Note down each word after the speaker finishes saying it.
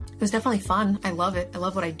was definitely fun. I love it. I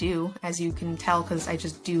love what I do, as you can tell, because I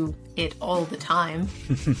just do it all the time.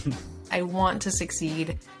 I want to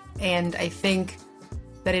succeed, and I think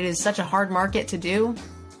that it is such a hard market to do.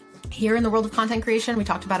 Here in the world of content creation, we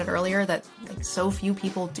talked about it earlier, that like so few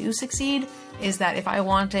people do succeed, is that if I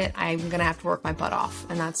want it, I'm going to have to work my butt off,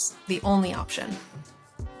 and that's the only option.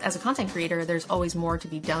 As a content creator, there's always more to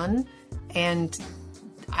be done, and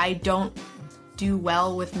I don't do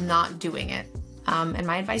well with not doing it. And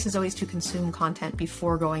my advice is always to consume content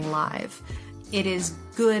before going live. It is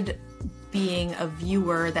good being a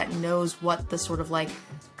viewer that knows what the sort of like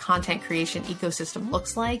content creation ecosystem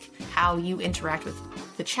looks like, how you interact with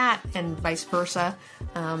the chat and vice versa.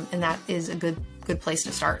 And that is a good place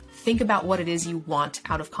to start. Think about what it is you want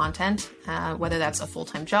out of content, whether that's a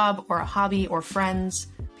full-time job or a hobby or friends,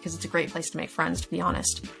 because it's a great place to make friends, to be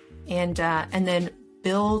honest. And then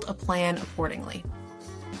build a plan accordingly.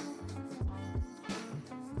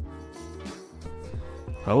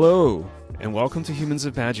 Hello, and welcome to Humans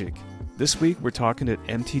of Magic. This week, we're talking to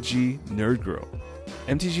MTG Nerd Girl.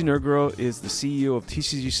 MTG Nerd Girl is the CEO of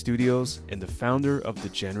TCG Studios and the founder of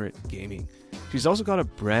Degenerate Gaming. She's also got a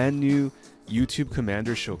brand new YouTube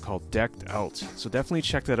Commander show called Decked Out, so definitely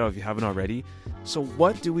check that out if you haven't already. So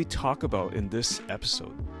what do we talk about in this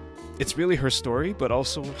episode? It's really her story, but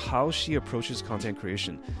also how she approaches content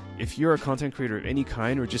creation. If you're a content creator of any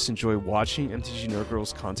kind or just enjoy watching MTG Nerd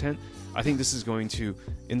Girl's content, I think this is going to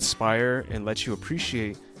inspire and let you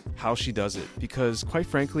appreciate how she does it. Because quite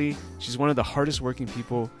frankly, she's one of the hardest working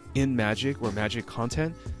people in Magic or Magic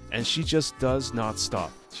content, and she just does not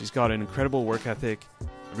stop. She's got an incredible work ethic.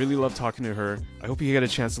 I really love talking to her. I hope you get a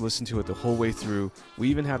chance to listen to it the whole way through. We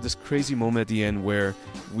even have this crazy moment at the end where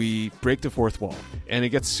we break the fourth wall, and it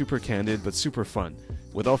gets super candid but super fun.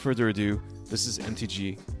 Without further ado, this is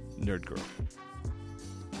MTG Nerd Girl.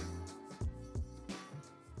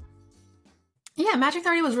 Yeah, Magic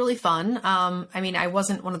 30 was really fun. I mean, I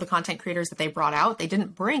wasn't one of the content creators that they brought out. They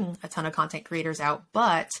didn't bring a ton of content creators out,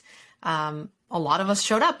 but a lot of us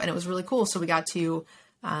showed up, and it was really cool. So we got to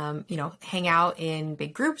hang out in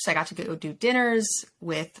big groups. I got to go do dinners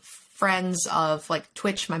with friends of like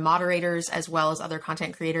Twitch, my moderators, as well as other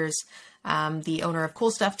content creators. The owner of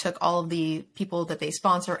Cool Stuff took all of the people that they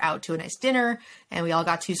sponsor out to a nice dinner, and we all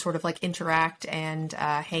got to sort of like interact and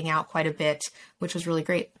hang out quite a bit, which was really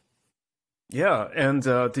great. Yeah, and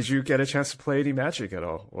did you get a chance to play any Magic at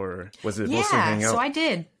all, or was it mostly hang out? Yeah, so I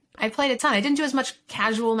did. I played a ton. I didn't do as much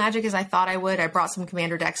casual Magic as I thought I would. I brought some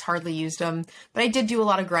commander decks, hardly used them, but I did do a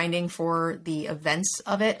lot of grinding for the events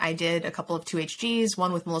of it. I did a couple of 2HGs,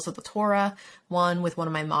 one with Melissa the Torah, one with one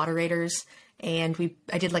of my moderators, and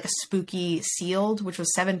I did like a spooky sealed, which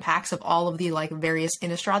was 7 packs of all of the like various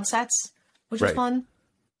Innistrad sets, which was fun.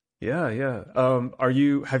 Yeah.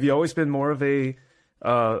 Have you always been more of a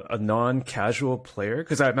non-casual player?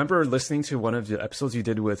 Because I remember listening to one of the episodes you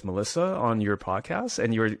did with Melissa on your podcast,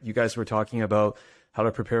 and you guys were talking about how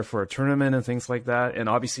to prepare for a tournament and things like that. And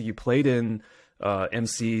obviously you played in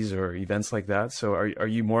MCs or events like that. So are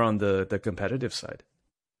you more on the competitive side?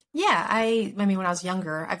 Yeah, I mean, when I was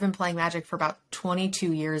younger, I've been playing Magic for about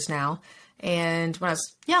 22 years now. And when I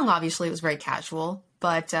was young, obviously it was very casual.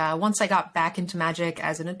 But once I got back into Magic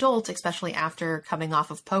as an adult, especially after coming off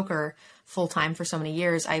of poker full-time for so many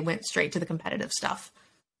years, I went straight to the competitive stuff.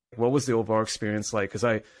 What was the overall experience like? Because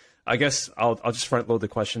I guess I'll just front-load the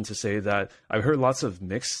question to say that I've heard lots of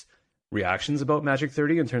mixed reactions about Magic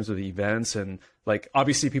 30 in terms of the events. And like,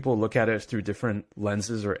 obviously people look at it through different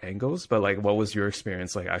lenses or angles. But like, what was your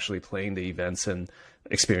experience like actually playing the events and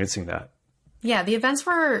experiencing that? Yeah, the events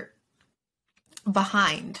were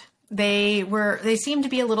behind. They seemed to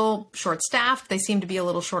be a little short-staffed. They seemed to be a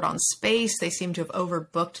little short on space. They seemed to have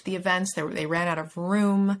overbooked the events. They ran out of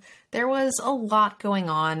room. There was a lot going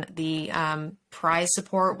on. The prize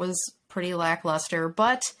support was pretty lackluster,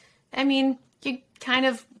 but I mean,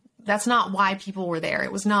 that's not why people were there.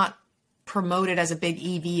 It was not promoted as a big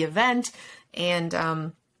EV event, and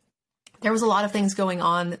there was a lot of things going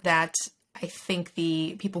on that I think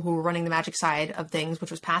the people who were running the Magic side of things, which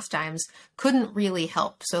was Pastimes, couldn't really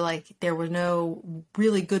help. So like there were no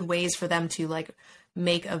really good ways for them to like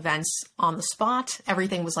make events on the spot.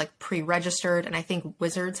 Everything was like pre-registered, and I think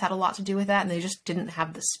Wizards had a lot to do with that, and they just didn't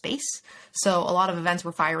have the space. So a lot of events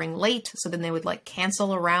were firing late, so then they would like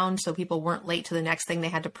cancel around so people weren't late to the next thing they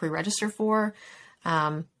had to pre-register for.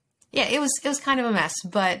 It was kind of a mess,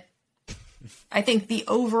 but I think the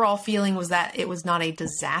overall feeling was that it was not a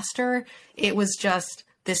disaster. It was just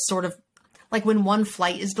this sort of like when one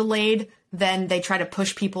flight is delayed, then they try to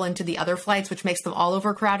push people into the other flights, which makes them all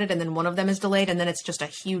overcrowded. And then one of them is delayed, and then it's just a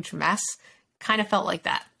huge mess. Kind of felt like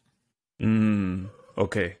that.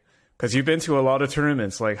 Okay. Because you've been to a lot of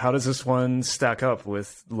tournaments. Like, how does this one stack up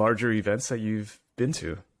with larger events that you've been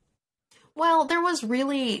to? Well, there was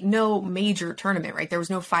really no major tournament, right? There was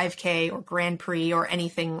no 5K or Grand Prix or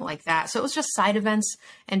anything like that. So it was just side events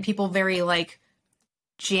and people very like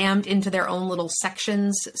jammed into their own little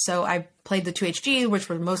sections. So I played the 2HG, which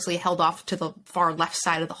were mostly held off to the far left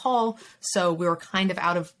side of the hall. So we were kind of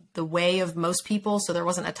out of the way of most people. So there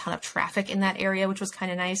wasn't a ton of traffic in that area, which was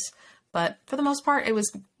kind of nice. But for the most part, it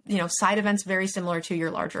was, side events very similar to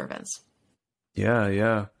your larger events. Yeah,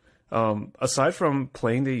 yeah. Aside from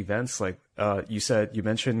playing the events, like you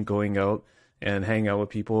mentioned going out and hanging out with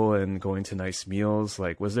people and going to nice meals.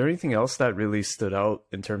 Like, was there anything else that really stood out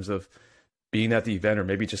in terms of being at the event or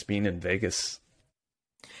maybe just being in Vegas?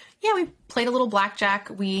 Yeah, we played a little blackjack.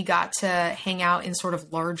 We got to hang out in sort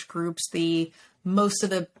of large groups. Most of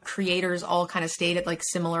the creators all kind of stayed at like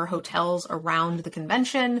similar hotels around the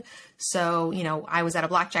convention. So, I was at a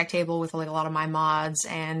blackjack table with like a lot of my mods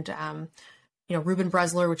and, Ruben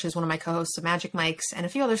Bresler, which is one of my co-hosts of Magic Mics, and a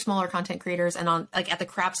few other smaller content creators. And on like at the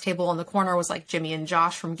craps table on the corner was like Jimmy and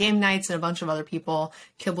Josh from Game Nights and a bunch of other people.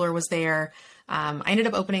 Kibler was there. I ended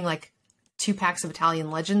up opening like 2 packs of Italian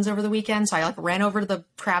Legends over the weekend. So I like ran over to the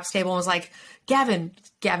craps table and was like, Gavin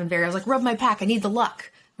Berry, I was like, rub my pack. I need the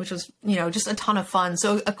luck, which was, just a ton of fun.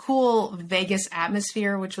 So a cool Vegas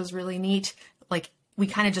atmosphere, which was really neat. Like we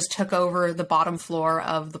kind of just took over the bottom floor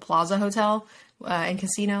of the Plaza Hotel and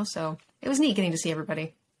Casino. So it was neat getting to see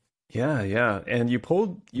everybody. Yeah, yeah. And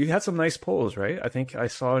you had some nice polls, right? I think I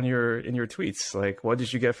saw in your tweets. Like, what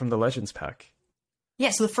did you get from the Legends pack? Yeah,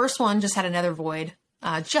 so the first one just had another void.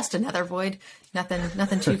 Just another void.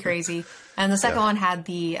 Nothing too crazy. And the second one had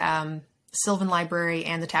the Sylvan Library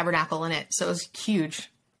and the Tabernacle in it. So it was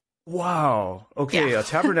huge. Wow. Okay, Yeah. A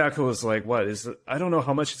Tabernacle is like, what is it? I don't know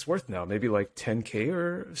how much it's worth now. Maybe like 10K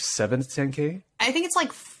or 7 to 10K? I think it's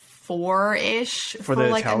like 4-ish for the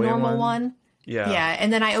like Italian a normal one. Yeah. Yeah,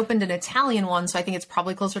 and then I opened an Italian one, so I think it's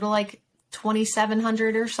probably closer to like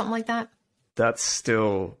 2,700 or something like that. That's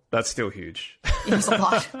still huge. It was a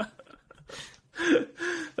lot.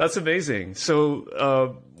 That's amazing.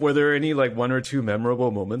 So, were there any like 1 or 2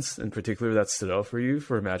 memorable moments in particular that stood out for you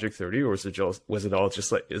for Magic 30, or was it all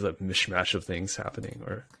just like is a mishmash of things happening?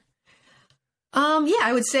 Or Yeah,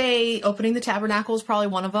 I would say opening the Tabernacle is probably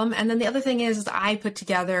one of them. And then the other thing is I put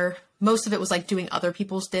together, most of it was like doing other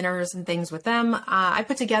people's dinners and things with them. I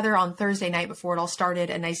put together on Thursday night before it all started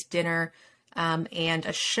a nice dinner and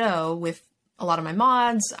a show with a lot of my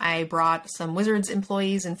mods. I brought some Wizards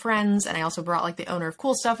employees and friends, and I also brought like the owner of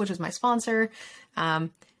Cool Stuff, which is my sponsor.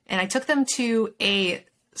 And I took them to a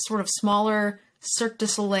sort of smaller Cirque du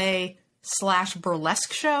Soleil /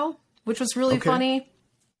 burlesque show, which was really funny.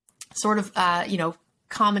 Sort of,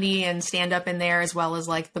 comedy and stand up in there, as well as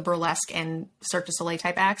like the burlesque and Cirque du Soleil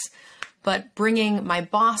type acts. But bringing my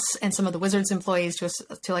boss and some of the Wizards employees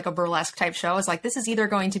to like a burlesque type show is like, this is either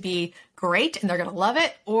going to be great and they're going to love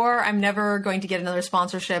it, or I'm never going to get another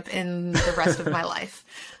sponsorship in the rest of my life.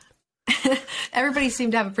 Everybody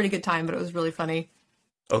seemed to have a pretty good time, but it was really funny.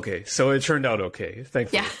 Okay, so it turned out okay,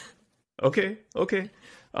 thankfully. Yeah. Okay.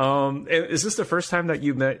 And is this the first time that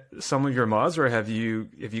you met some of your mods, or have you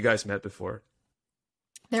guys met before?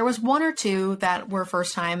 There was 1 or 2 that were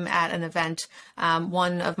first time at an event.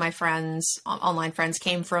 One of my friends, online friends,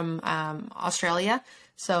 came from Australia.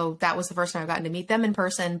 So that was the first time I've gotten to meet them in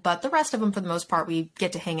person. But the rest of them, for the most part, we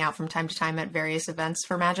get to hang out from time to time at various events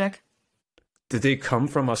for Magic. Did they come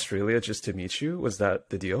from Australia just to meet you? Was that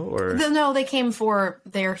the deal? Or No,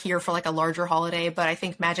 they're here for like a larger holiday, but I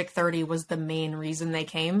think Magic 30 was the main reason they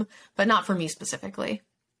came, but not for me specifically.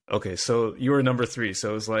 Okay, so you were number 3.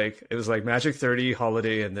 So it was like Magic 30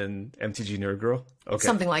 holiday and then MTG Nerd Girl. Okay.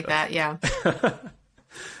 Something like that, yeah.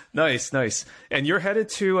 Nice. And you're headed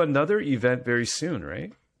to another event very soon,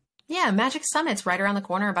 right? Yeah, Magic Summit's right around the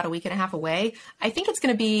corner, about a week and a half away. I think it's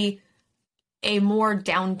going to be a more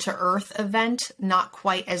down-to-earth event, not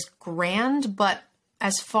quite as grand, but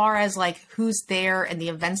as far as like who's there and the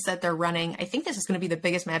events that they're running, I think this is going to be the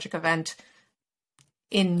biggest Magic event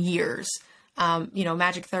in years.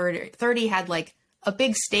 Magic 30 had like a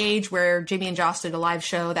big stage where Jimmy and Josh did a live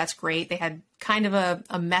show. That's great. They had kind of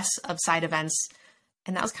a mess of side events,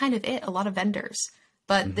 and that was kind of it. A lot of vendors.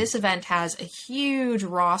 But this event has a huge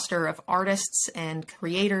roster of artists and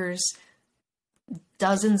creators,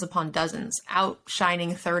 dozens upon dozens,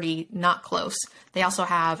 outshining 30, not close. They also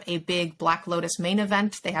have a big Black Lotus main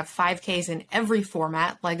event. They have 5Ks in every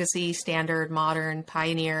format: Legacy, Standard, Modern,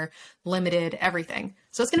 Pioneer, Limited, everything.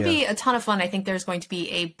 So it's going to be a ton of fun. I think there's going to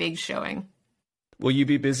be a big showing. Will you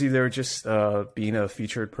be busy there just being a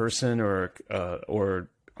featured person or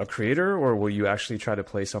a creator, or will you actually try to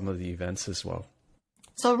play some of the events as well?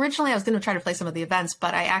 So originally I was going to try to play some of the events,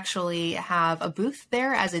 but I actually have a booth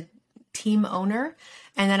there as a team owner.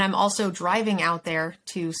 And then I'm also driving out there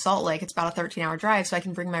to Salt Lake. It's about a 13-hour drive, so I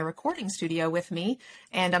can bring my recording studio with me.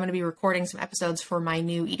 And I'm going to be recording some episodes for my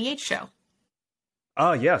new EDH show.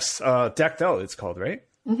 Yes. Decked Out, it's called, right?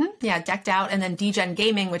 Yeah, Decked Out. And then DGen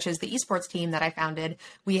Gaming, which is the esports team that I founded,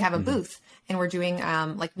 we have a booth. And we're doing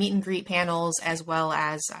like meet and greet panels, as well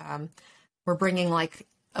as we're bringing like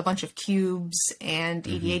a bunch of cubes and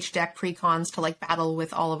EDH deck precons to like battle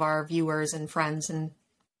with all of our viewers and friends and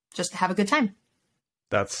just have a good time.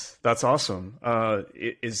 That's awesome.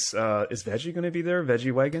 Is Veggie going to be there?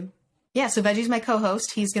 Veggie Wagon? Yeah, so Veggie's my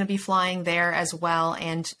co-host. He's going to be flying there as well.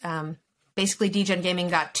 And basically, DGen Gaming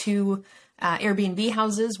got two Airbnb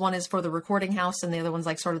houses. One is for the recording house, and the other one's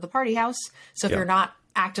like sort of the party house. So if you're not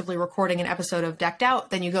actively recording an episode of Decked Out,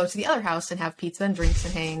 then you go to the other house and have pizza and drinks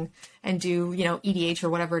and hang and do, EDH or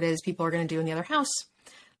whatever it is people are going to do in the other house.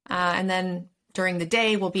 And then during the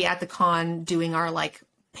day, we'll be at the con doing our like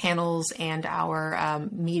panels and our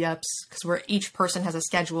meetups, because each person has a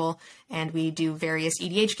schedule, and we do various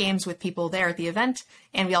EDH games with people there at the event.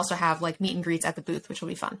 And we also have like meet and greets at the booth, which will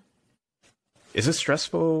be fun. Is it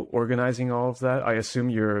stressful organizing all of that? I assume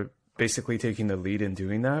you're basically taking the lead in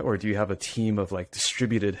doing that, or do you have a team of like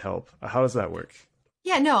distributed help? How does that work?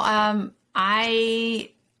 Yeah, no, I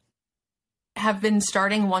have been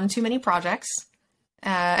starting one too many projects.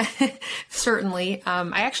 Certainly.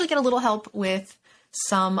 I actually get a little help with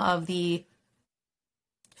some of the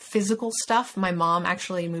physical stuff. My mom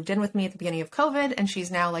actually moved in with me at the beginning of COVID, and she's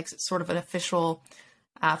now like sort of an official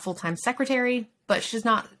full-time secretary, but she's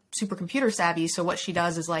not super computer savvy. So what she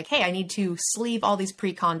does is like, hey, I need to sleeve all these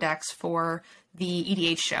pre-con decks for the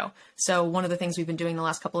EDH show. So one of the things we've been doing the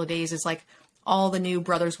last couple of days is like all the new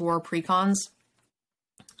Brothers War pre-cons.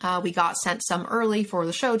 We got sent some early for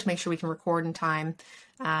the show to make sure we can record in time.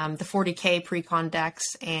 The 40K pre-con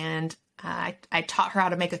decks, and I taught her how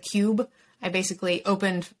to make a cube. I basically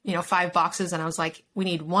opened, 5 boxes, and I was like, we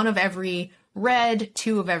need 1 of every red,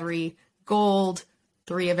 2 of every gold,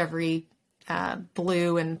 3 of every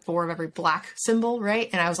blue, and 4 of every black symbol, right?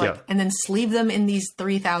 And I was like, and then sleeve them in these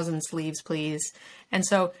 3,000 sleeves, please. And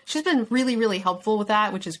so she's been really, really helpful with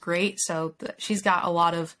that, which is great. So she's got a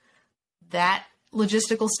lot of that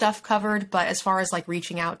logistical stuff covered. But as far as like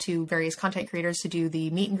reaching out to various content creators to do the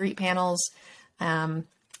meet and greet panels,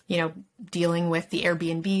 dealing with the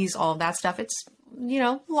Airbnbs, all of that stuff, it's,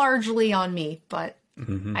 largely on me, but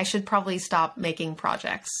I should probably stop making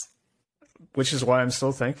projects. Which is why I'm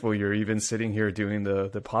so thankful you're even sitting here doing the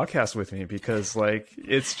podcast with me, because like,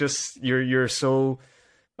 it's just, you're so,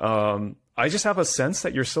 I just have a sense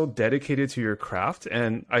that you're so dedicated to your craft.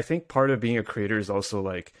 And I think part of being a creator is also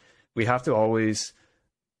like, we have to always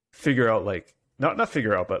figure out like, not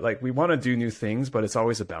figure out, but like we want to do new things, but it's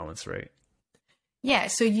always a balance, right? Yeah.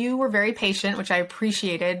 So you were very patient, which I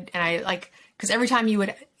appreciated. And I like, because every time you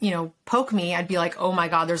would, poke me, I'd be like, oh my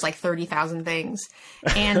God, there's like 30,000 things.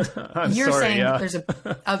 And you're saying there's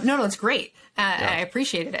no, it's great. I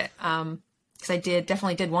appreciated it. Because I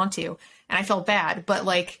definitely did want to. And I felt bad. But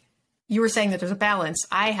like you were saying that there's a balance.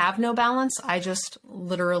 I have no balance. I just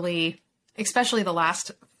literally, especially the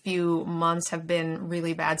last few months have been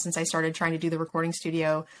really bad since I started trying to do the recording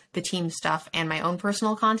studio, the team stuff, and my own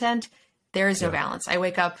personal content. There is no balance. I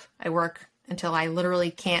wake up, I work until I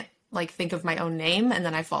literally can't like think of my own name, and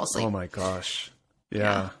then I fall asleep. Oh my gosh.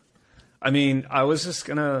 Yeah. I mean, I was just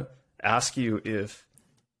gonna ask you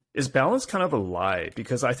is balance kind of a lie?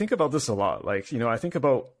 Because I think about this a lot. Like, I think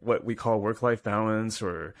about what we call work-life balance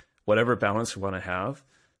or whatever balance we want to have.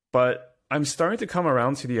 But I'm starting to come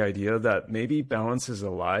around to the idea that maybe balance is a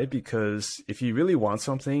lie, because if you really want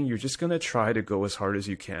something, you're just going to try to go as hard as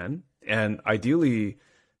you can. And ideally,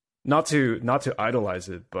 not to idolize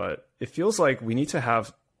it, but it feels like we need to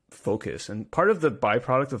have focus. And part of the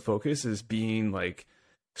byproduct of focus is being like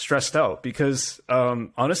stressed out, because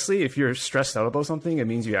honestly, if you're stressed out about something, it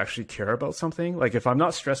means you actually care about something. Like if I'm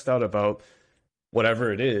not stressed out about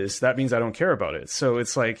whatever it is, that means I don't care about it. So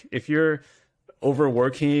it's like if you're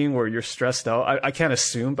overworking or you're stressed out, I can't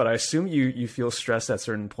assume, but I assume you feel stressed at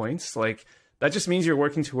certain points. Like that just means you're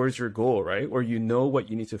working towards your goal, right? Or you know what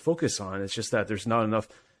you need to focus on. It's just that there's not enough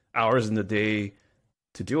hours in the day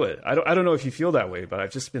to do it. I don't know if you feel that way, but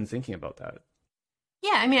I've just been thinking about that.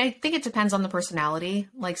 Yeah, I mean, I think it depends on the personality.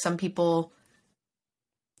 Like some people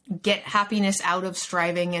get happiness out of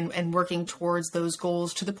striving and working towards those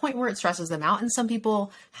goals to the point where it stresses them out. And some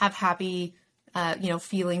people have happy,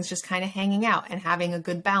 feelings just kind of hanging out and having a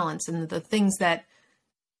good balance. And the things that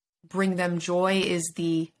bring them joy is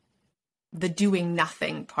the the doing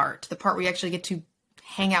nothing part, the part where you actually get to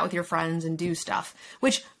hang out with your friends and do stuff,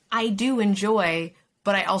 which I do enjoy,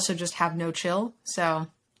 but I also just have no chill. So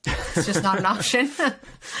it's just not an option.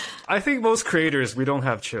 I think most creators, we don't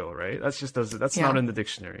have chill, right? That's not in the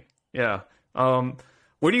dictionary. Yeah.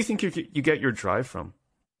 Where do you think you get your drive from?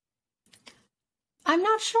 I'm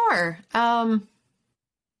not sure. I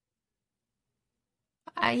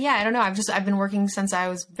don't know. I've been working since I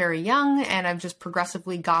was very young, and I've just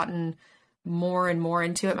progressively gotten more and more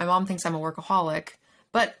into it. My mom thinks I'm a workaholic,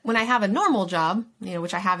 but when I have a normal job,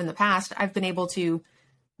 which I have in the past, I've been able to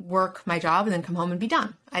work my job and then come home and be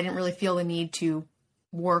done. I didn't really feel the need to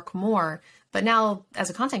work more. But now as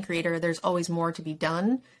a content creator, there's always more to be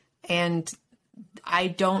done, and I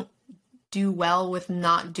don't do well with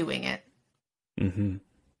not doing it. Mm-hmm.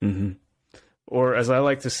 Mm-hmm. Or as I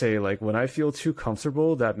like to say, like when I feel too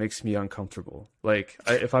comfortable, that makes me uncomfortable. Like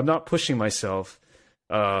if I'm not pushing myself,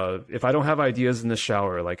 if I don't have ideas in the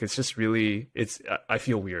shower, like it's just really, I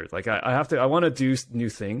feel weird. Like I want to do new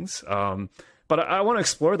things. But I want to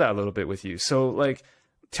explore that a little bit with you. So like,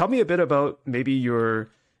 tell me a bit about maybe your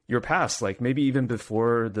past, like maybe even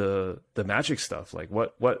before the Magic stuff. Like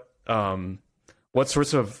what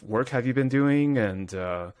sorts of work have you been doing? And,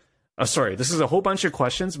 sorry, this is a whole bunch of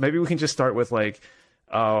questions. Maybe we can just start with like,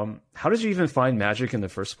 how did you even find Magic in the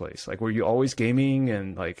first place? Like, were you always gaming,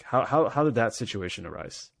 and like, how did that situation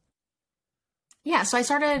arise? Yeah, so I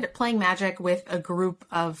started playing Magic with a group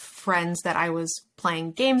of friends that I was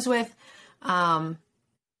playing games with.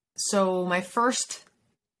 So my first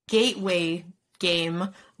gateway game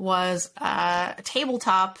was a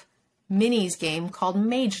tabletop minis game called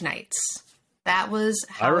Mage Knights. That was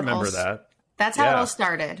how I remember that. That's how it all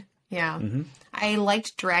started. Yeah. Mm-hmm. I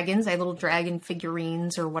liked dragons. I had little dragon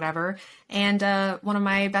figurines or whatever. And one of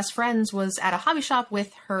my best friends was at a hobby shop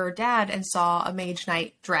with her dad and saw a Mage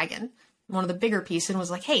Knight dragon, one of the bigger pieces, and was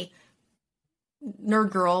like, hey,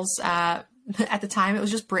 Nerd Girls, at the time it was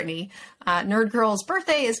just Brittany, Nerd Girl's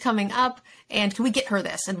birthday is coming up, and can we get her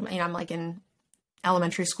this? And I'm like in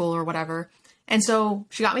elementary school or whatever. And so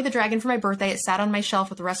she got me the dragon for my birthday. It sat on my shelf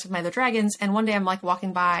with the rest of my other dragons. And one day I'm like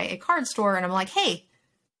walking by a card store and I'm like, hey,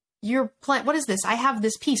 what is this? I have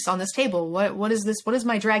this piece on this table. What is this? What does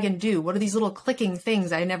my dragon do? What are these little clicking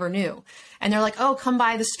things I never knew? And they're like, oh, come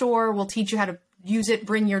by the store. We'll teach you how to use it.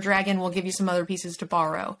 Bring your dragon. We'll give you some other pieces to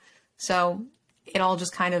borrow. So it all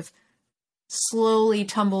just kind of slowly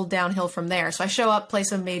tumbled downhill from there. So I show up, play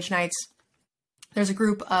some Mage Knights. There's a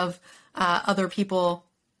group of other people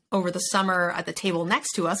over the summer at the table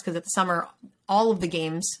next to us, because at the summer, all of the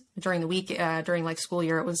games during the week, during like school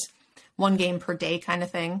year, it was one game per day kind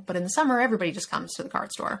of thing. But in the summer, everybody just comes to the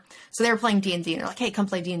card store. So they were playing D&D, and they're like, hey, come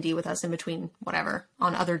play D&D with us in between whatever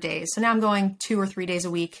on other days. So now I'm going 2 or 3 days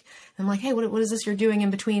a week. And I'm like, hey, what is this you're doing in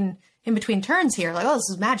between turns here? Like, oh, this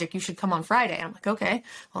is Magic. You should come on Friday. And I'm like, okay,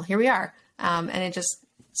 well, here we are. And it just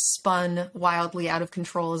spun wildly out of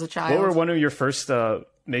control as a child. What were one of your first,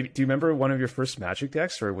 maybe, do you remember one of your first Magic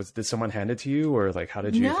decks, or did someone hand it to you, or like, how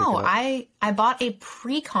did you pick it up? I bought a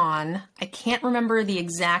pre-con. I can't remember the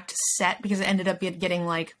exact set because it ended up getting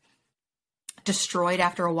like destroyed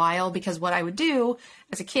after a while, because what I would do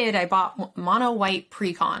as a kid, I bought mono white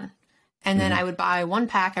pre-con. And then I would buy one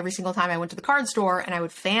pack every single time I went to the card store, and I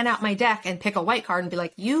would fan out my deck and pick a white card and be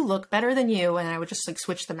like, you look better than you. And I would just like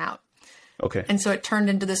switch them out. Okay. And so it turned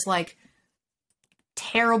into this like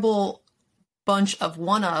terrible bunch of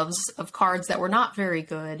one-ofs of cards that were not very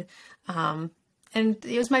good. And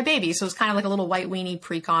it was my baby. So it was kind of like a little white weenie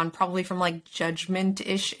pre-con, probably from like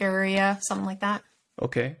Judgment-ish area, something like that.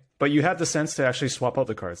 Okay. But you had the sense to actually swap out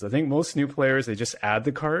the cards. I think most new players, they just add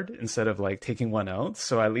the card instead of like taking one out.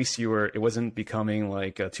 So at least it wasn't becoming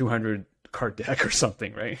like a 200 card deck or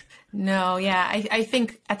something, right? No, yeah. I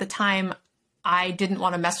think at the time I didn't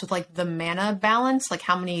want to mess with like the mana balance, like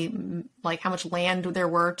how much land there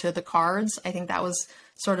were to the cards. I think that was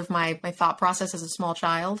sort of my thought process as a small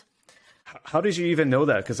child. How did you even know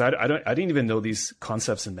that? Because I didn't even know these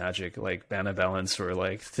concepts in Magic, like mana balance, or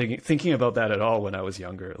like thinking about that at all when I was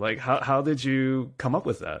younger. Like, how did you come up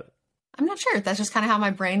with that? I'm not sure. That's just kind of how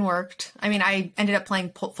my brain worked. I mean, I ended up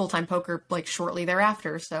playing full-time poker like shortly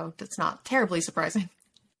thereafter, so it's not terribly surprising.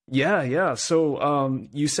 Yeah. So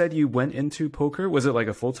you said you went into poker. Was it like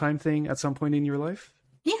a full-time thing at some point in your life?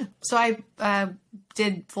 Yeah. So I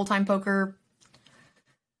did full-time poker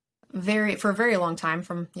for a very long time,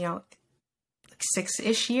 from, like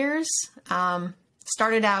 6-ish years.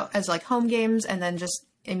 Started out as like home games, and then just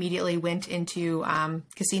immediately went into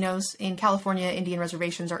casinos in California. Indian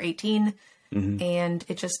reservations are 18. Mm-hmm. And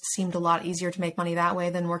it just seemed a lot easier to make money that way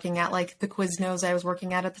than working at like the Quiznos I was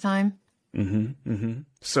working at the time.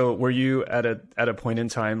 So were you at a point in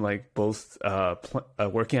time like both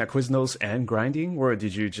working at Quiznos and grinding, or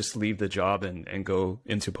did you just leave the job and go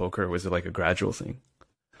into poker? Was it like a gradual thing?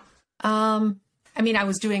 I mean, I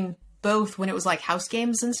was doing both when it was like house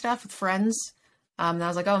games and stuff with friends. And I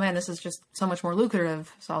was like, oh man, this is just so much more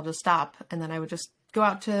lucrative, so I'll just stop. And then I would just go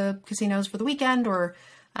out to casinos for the weekend, or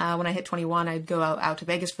when I hit 21, I'd go out to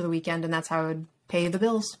Vegas for the weekend, and that's how I would pay the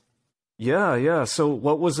bills. Yeah, yeah. So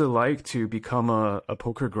what was it like to become a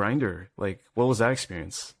poker grinder? Like, what was that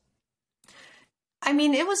experience? I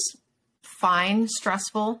mean, it was fine,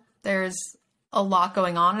 stressful. There's a lot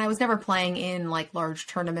going on, and I was never playing in like large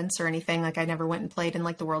tournaments or anything. Like, I never went and played in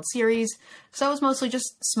like the World Series. So it was mostly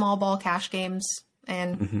just small ball cash games,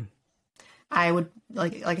 and I would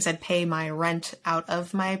like I said, pay my rent out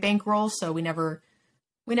of my bankroll. So we never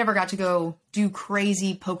got to go do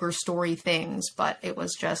crazy poker story things, but it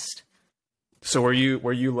was just. So were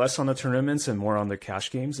you less on the tournaments and more on the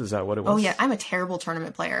cash games? Is that what it was? Oh yeah, I'm a terrible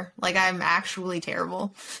tournament player. Like, I'm actually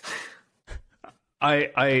terrible.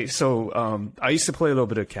 I used to play a little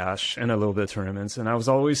bit of cash and a little bit of tournaments, and I was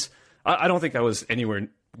always I don't think I was anywhere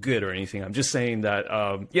good or anything. I'm just saying that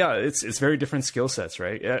it's very different skill sets,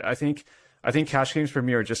 right? I think cash games for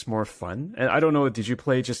me are just more fun. And I don't know, did you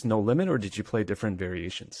play just no limit or did you play different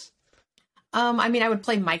variations? I mean, I would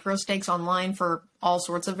play micro stakes online for all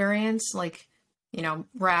sorts of variants, like,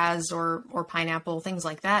 Raz or Pineapple, things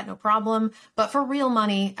like that, no problem. But for real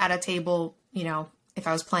money at a table, if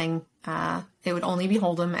I was playing, it would only be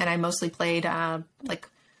Hold'em, and I mostly played,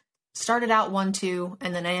 started out 1-2,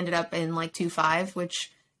 and then I ended up in like 2-5,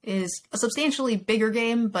 which is a substantially bigger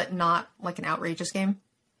game, but not like an outrageous game.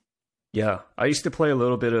 Yeah, I used to play a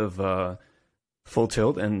little bit of Full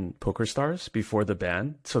Tilt and Poker Stars before the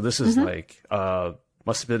ban. So this is like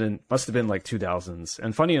must have been like 2000s.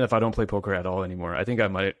 And funny enough, I don't play poker at all anymore. I think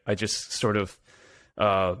I just sort of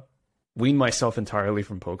wean myself entirely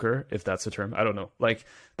from poker, if that's a term. I don't know.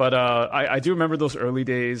 But I do remember those early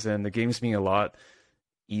days and the games being a lot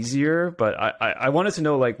easier. But I wanted to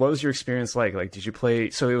know, like, what was your experience like? Like, did you play?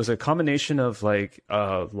 So it was a combination of like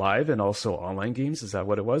live and also online games. Is that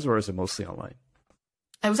what it was, or is it mostly online?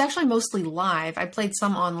 I was actually mostly live. I played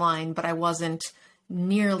some online, but I wasn't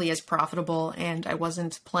nearly as profitable, and I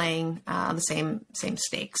wasn't playing the same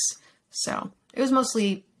stakes. So it was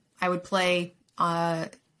mostly, I would play in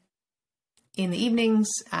the evenings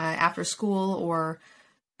after school or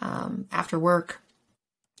after work.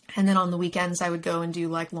 And then on the weekends, I would go and do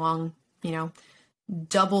like long,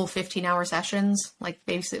 double 15-hour sessions, like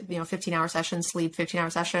basic, 15-hour session, sleep,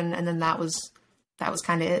 15-hour session. And then that was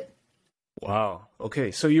kind of it. Wow. Okay.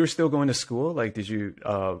 So you were still going to school? Like, did you,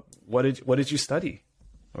 what did you study?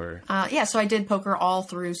 Or so I did poker all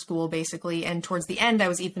through school, basically. And towards the end, I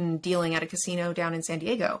was even dealing at a casino down in San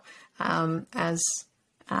Diego as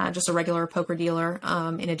just a regular poker dealer,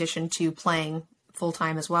 in addition to playing full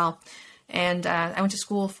time as well. And I went to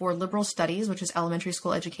school for liberal studies, which is elementary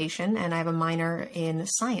school education. And I have a minor in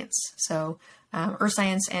science. So earth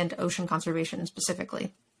science and ocean conservation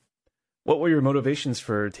specifically. What were your motivations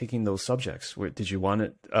for taking those subjects? Did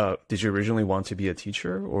you did you originally want to be a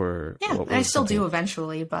teacher, or? Yeah, I still do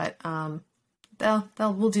eventually, but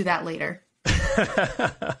we'll do that later.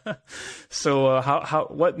 So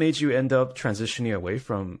what made you end up transitioning away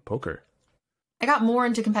from poker? I got more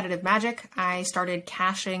into competitive Magic. I started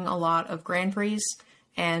cashing a lot of Grand Prix,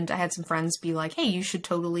 and I had some friends be like, hey, you should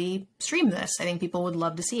totally stream this. I think people would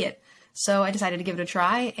love to see it. So I decided to give it a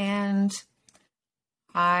try, and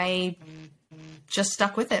I just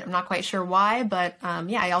stuck with it. I'm not quite sure why, but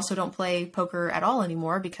I also don't play poker at all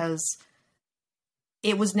anymore because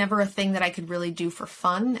it was never a thing that I could really do for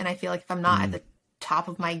fun. And I feel like if I'm not at the top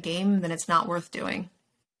of my game, then it's not worth doing.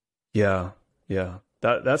 Yeah.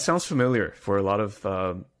 That sounds familiar for a lot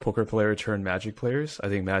of poker player turned Magic players. I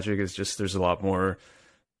think Magic is just, there's a lot more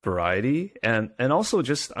variety. And also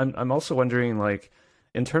just, I'm also wondering, like,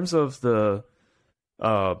 in terms of the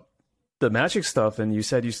Magic stuff, and you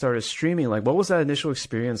said you started streaming, like, what was that initial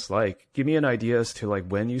experience like? Give me an idea as to like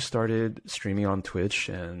when you started streaming on Twitch,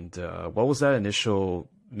 and what was that initial,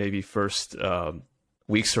 maybe first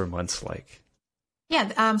weeks or months like?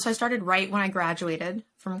 Yeah, so I started right when I graduated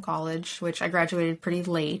from college, which I graduated pretty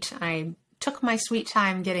late. I took my sweet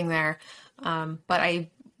time getting there, but I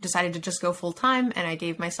decided to just go full time, and I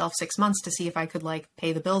gave myself 6 months to see if I could like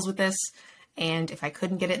pay the bills with this. And if I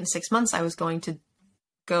couldn't get it in 6 months, I was going to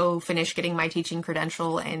go finish getting my teaching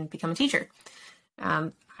credential and become a teacher.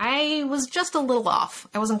 I was just a little off.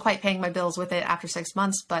 I wasn't quite paying my bills with it after 6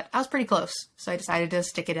 months, but I was pretty close. So I decided to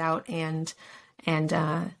stick it out and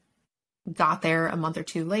got there a month or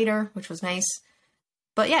two later, which was nice.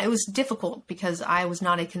 But yeah, it was difficult because I was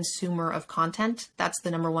not a consumer of content. That's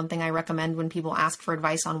the number one thing I recommend when people ask for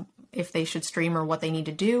advice on if they should stream or what they need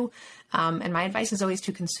to do. And my advice is always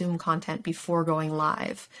to consume content before going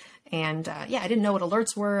live. And yeah, I didn't know what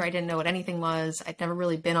alerts were. I didn't know what anything was. I'd never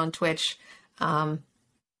really been on Twitch.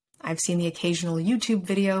 I've seen the occasional YouTube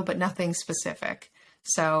video, but nothing specific.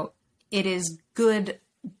 So it is good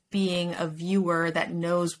being a viewer that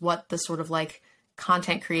knows what the sort of like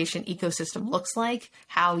content creation ecosystem looks like,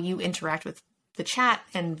 how you interact with the chat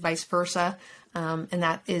and vice versa. And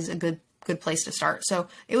that is a good place to start. So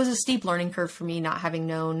it was a steep learning curve for me not having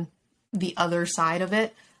known the other side of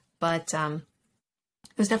it, but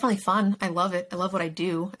it was definitely fun. I love it. I love what I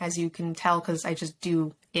do, as you can tell, because I just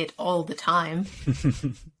do it all the time.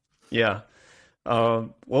 Yeah.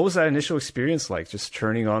 What was that initial experience like, just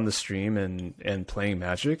turning on the stream and playing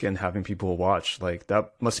Magic and having people watch? Like,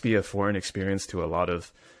 that must be a foreign experience to a lot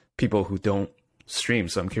of people who don't stream.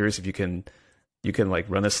 So I'm curious if you can like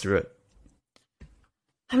run us through it.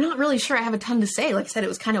 I'm not really sure I have a ton to say. Like I said, it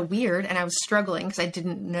was kind of weird and I was struggling because I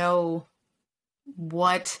didn't know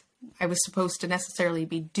what I was supposed to necessarily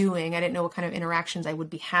be doing. I didn't know what kind of interactions I would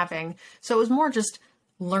be having. So it was more just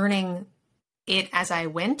learning it as I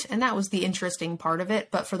went, and that was the interesting part of it.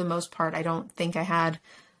 But for the most part, I don't think I had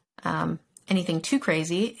anything too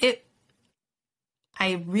crazy.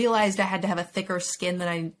 I realized I had to have a thicker skin than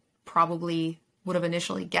I probably would have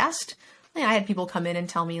initially guessed. I had people come in and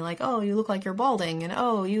tell me like, "Oh, you look like you're balding," and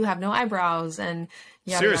 "Oh, you have no eyebrows," and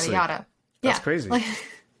yada Seriously? yada yada. That's crazy.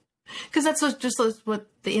 Because that's what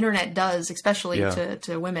the internet does, especially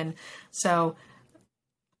to women. So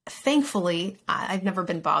thankfully, I've never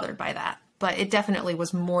been bothered by that. But it definitely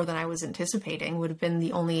was more than I was anticipating. Would have been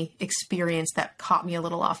the only experience that caught me a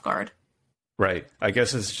little off guard. Right. I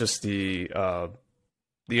guess it's just the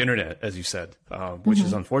internet, as you said, which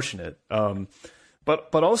is unfortunate.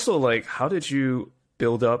 But also, like, how did you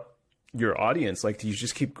build up your audience? Like, do you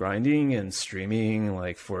just keep grinding and streaming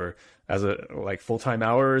like full-time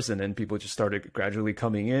hours, and then people just started gradually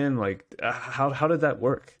coming in? Like, how did that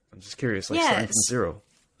work? I'm just curious. Like, starting from zero.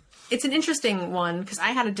 It's an interesting one because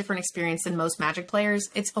I had a different experience than most Magic players.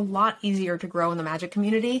 It's a lot easier to grow in the Magic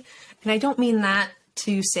community. And I don't mean that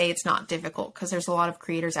to say it's not difficult, because there's a lot of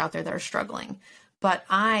creators out there that are struggling. But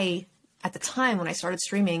at the time when I started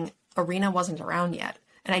streaming, Arena wasn't around yet.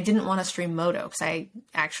 And I didn't want to stream Moto because I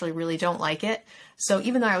actually really don't like it. So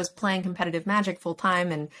even though I was playing competitive Magic full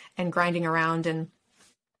time and grinding around and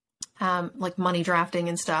like money drafting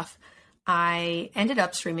and stuff, I ended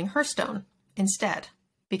up streaming Hearthstone instead,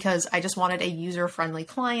 because I just wanted a user-friendly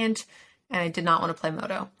client and I did not want to play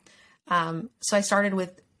Moto. So I started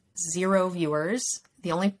with 0 viewers.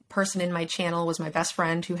 The only person in my channel was my best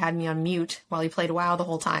friend, who had me on mute while he played WoW the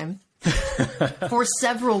whole time for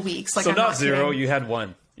several weeks. Like, so I'm not 0, kidding. You had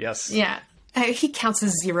 1. Yes. Yeah. He counts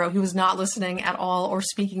as 0. He was not listening at all or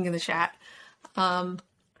speaking in the chat. And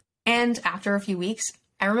after a few weeks,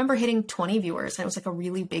 I remember hitting 20 viewers, and it was like a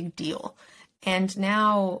really big deal. And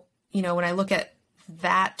now, when I look at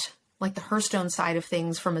that, like the Hearthstone side of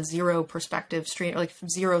things from a 0 perspective, like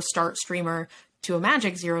 0 start streamer to a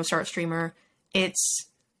Magic 0 start streamer, I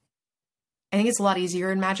think it's a lot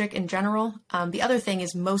easier in Magic in general. The other thing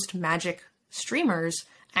is most Magic streamers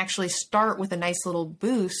actually start with a nice little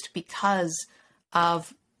boost because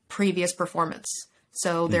of previous performance.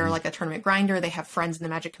 So they're like a tournament grinder. They have friends in the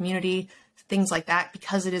Magic community, things like that,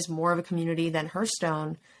 because it is more of a community than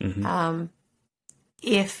Hearthstone.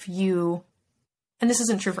 If you, and this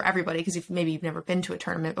isn't true for everybody, because maybe you've never been to a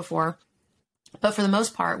tournament before, but for the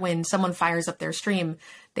most part, when someone fires up their stream,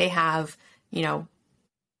 they have,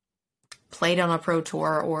 played on a pro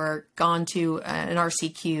tour or gone to an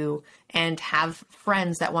RCQ and have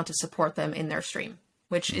friends that want to support them in their stream,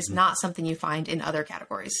 which is not something you find in other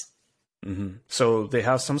categories. So they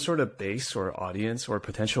have some sort of base or audience or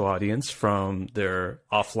potential audience from their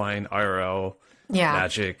offline IRL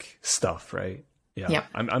Magic stuff, right? Yeah. Yep.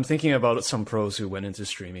 I'm thinking about some pros who went into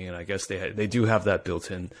streaming, and I guess they do have that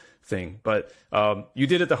built-in thing. But you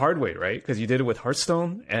did it the hard way, right? Because you did it with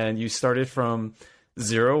Hearthstone, and you started from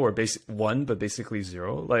 0 or 1, but basically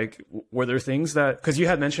 0. Like, were there things that, because you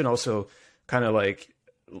had mentioned also kind of like,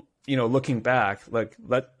 looking back, like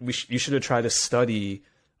you should have tried to study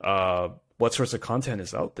what sorts of content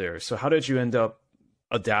is out there. So how did you end up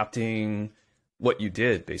adapting what you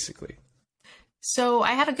did, basically? So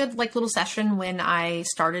I had a good little session when I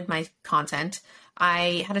started my content.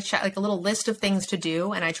 I had a little list of things to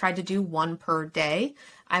do, and I tried to do 1 per day.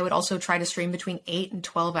 I would also try to stream between 8 and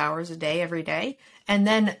 12 hours a day every day. And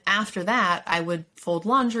then after that, I would fold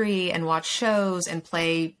laundry and watch shows and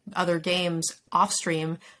play other games off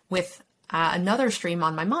stream with another stream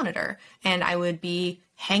on my monitor, and I would be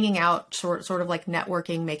hanging out, sort of like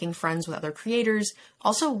networking, making friends with other creators,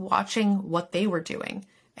 also watching what they were doing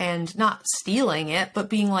and not stealing it, but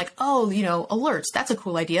being like, oh, alerts, that's a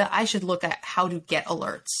cool idea. I should look at how to get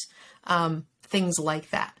alerts, things like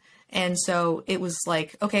that. And so it was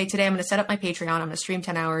like, okay, today I'm going to set up my Patreon. I'm going to stream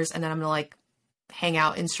 10 hours, and then I'm going to like hang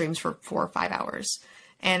out in streams for 4 or 5 hours.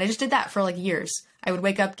 And I just did that for like years. I would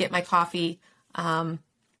wake up, get my coffee,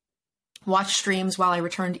 watch streams while I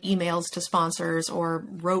returned emails to sponsors or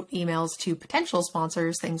wrote emails to potential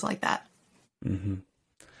sponsors, things like that. Mm-hmm.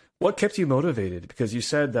 What kept you motivated? Because you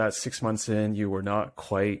said that 6 months in, you were not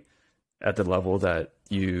quite at the level that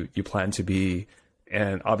you planned to be.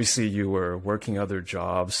 And obviously you were working other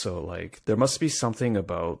jobs. So like there must be something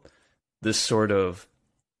about this sort of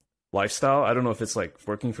lifestyle. I don't know if it's like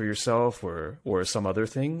working for yourself or some other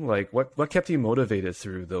thing. Like what kept you motivated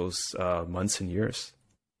through those months and years?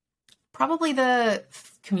 Probably the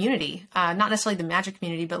community, not necessarily the Magic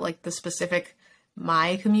community, but like the specific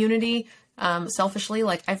my community. Selfishly,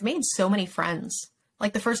 like I've made so many friends.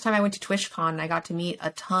 Like the first time I went to TwitchCon, I got to meet a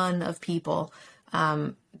ton of people.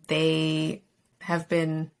 They have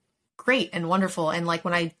been great and wonderful. And like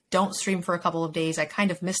when I don't stream for a couple of days, I kind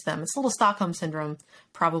of miss them. It's a little Stockholm syndrome,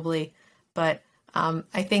 probably. But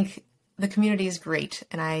I think the community is great.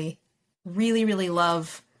 And I really, really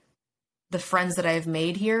love the friends that I've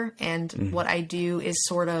made here. And what I do is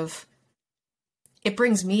sort of, it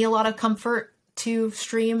brings me a lot of comfort to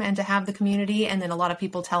stream and to have the community. And then a lot of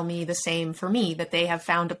people tell me the same for me, that they have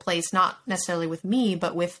found a place, not necessarily with me,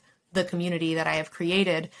 but with the community that I have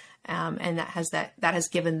created. And that has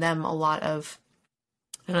given them a lot of,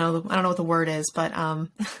 I don't know what the word is, but a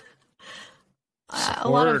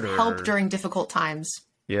lot of help during difficult times.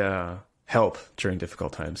 Yeah. Help during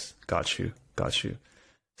difficult times. Got you.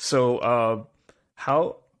 So,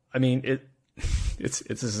 this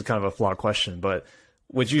is kind of a flawed question, but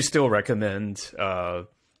would you still recommend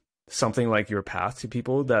something like your path to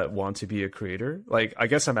people that want to be a creator? Like, I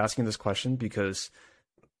guess I'm asking this question because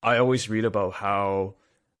I always read about how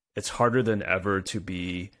it's harder than ever to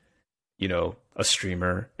be, a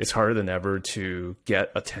streamer. It's harder than ever to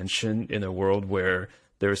get attention in a world where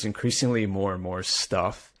there's increasingly more and more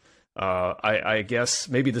stuff. I guess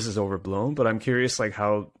maybe this is overblown, but I'm curious, like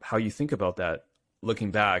how you think about that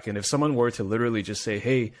looking back. And if someone were to literally just say,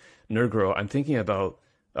 hey, NerdGrow, I'm thinking about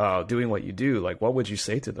doing what you do, like what would you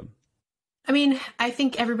say to them? I mean, I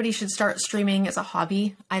think everybody should start streaming as a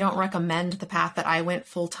hobby. I don't recommend the path that I went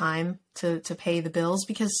full time to pay the bills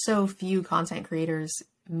because so few content creators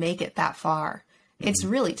make it that far. It's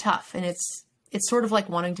really tough. And it's sort of like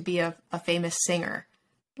wanting to be a famous singer,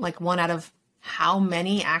 like one out of how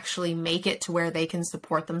many actually make it to where they can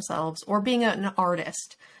support themselves, or being an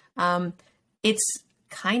artist. It's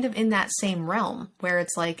kind of in that same realm where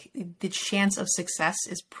it's like the chance of success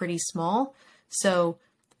is pretty small. So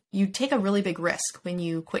you take a really big risk when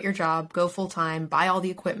you quit your job, go full time, buy all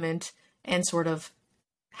the equipment, and sort of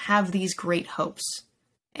have these great hopes.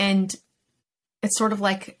 And it's sort of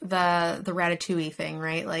like the Ratatouille thing,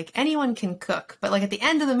 right? Like anyone can cook, but like at the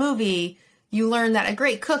end of the movie, you learn that a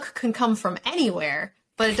great cook can come from anywhere,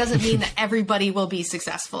 but it doesn't mean that everybody will be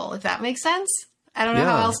successful, if that makes sense. I don't know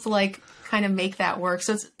how else to like kind of make that work.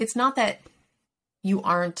 So it's not that you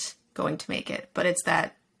aren't going to make it, but it's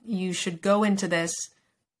that you should go into this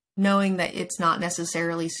knowing that it's not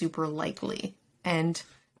necessarily super likely, and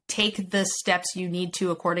take the steps you need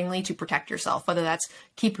to accordingly to protect yourself, whether that's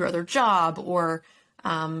keep your other job or,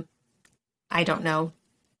 I don't know,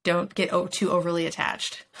 don't get too overly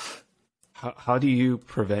attached. How do you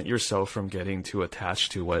prevent yourself from getting too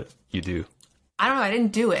attached to what you do? I don't know. I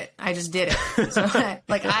didn't do it. I just did it. So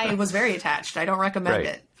I was very attached. I don't recommend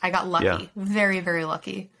it. I got lucky. Yeah. Very, very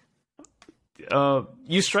lucky.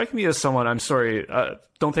 You strike me as someone, I'm sorry,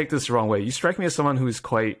 don't take this the wrong way. You strike me as someone who's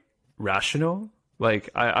quite rational. Like,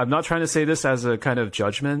 I'm not trying to say this as a kind of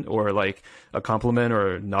judgment or like a compliment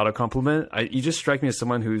or not a compliment. You just strike me as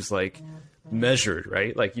someone who's like measured,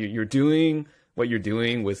 right? Like you're doing what you're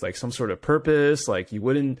doing with like some sort of purpose. Like you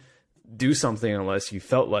wouldn't do something unless you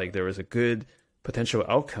felt like there was a good potential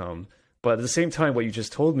outcome. But at the same time, what you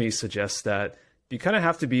just told me suggests that you kind of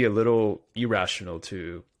have to be a little irrational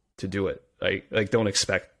to do it. Like don't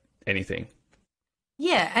expect anything.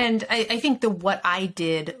 Yeah. And I think what I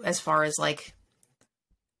did as far as like,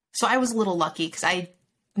 so I was a little lucky because I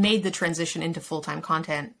made the transition into full-time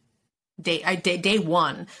content day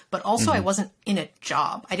one, but also I wasn't in a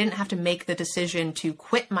job. I didn't have to make the decision to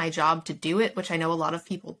quit my job to do it, which I know a lot of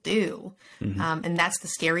people do. And that's the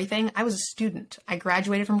scary thing. I was a student. I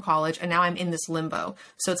graduated from college and now I'm in this limbo.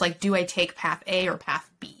 So it's like, do I take path A or path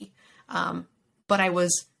B? But I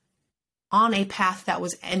was on a path that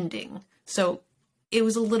was ending. So it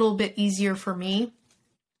was a little bit easier for me.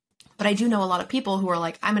 But I do know a lot of people who are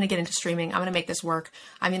like, I'm going to get into streaming. I'm going to make this work.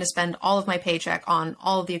 I'm going to spend all of my paycheck on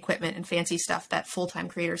all of the equipment and fancy stuff that full-time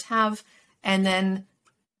creators have. And then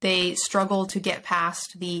they struggle to get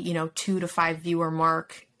past the, 2 to 5 viewer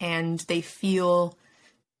mark, and they feel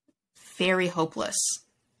very hopeless.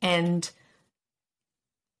 And,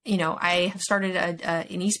 I have started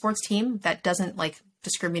an esports team that doesn't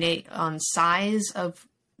discriminate on size of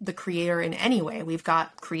the creator in any way. We've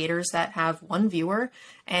got creators that have 1 viewer,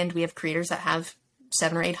 and we have creators that have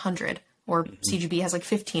 700 or 800, or CGB has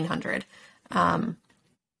 1,500.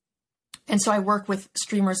 And so I work with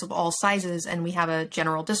streamers of all sizes, and we have a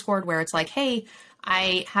general Discord where it's like, hey,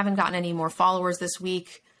 I haven't gotten any more followers this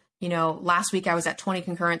week. Last week I was at 20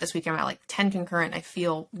 concurrent. This week I'm at 10 concurrent. I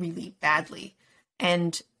feel really badly.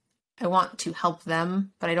 And I want to help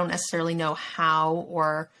them, but I don't necessarily know how,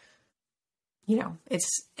 or,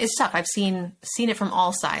 it's tough. I've seen it from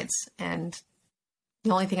all sides. And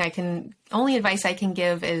the only advice I can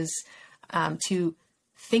give is to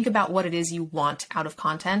think about what it is you want out of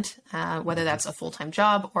content, whether that's a full-time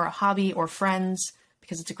job or a hobby or friends,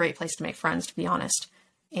 because it's a great place to make friends, to be honest.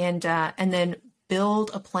 And then build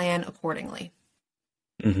a plan accordingly.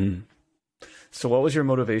 Mm-hmm. So what was your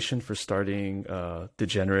motivation for starting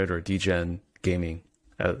Degenerate or Degen Gaming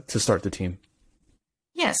to start the team?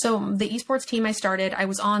 Yeah, so the esports team I started, I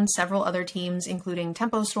was on several other teams, including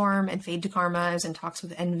Tempo Storm and Fade to Karma. I was in talks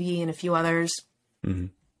with Envy and a few others. Mm-hmm.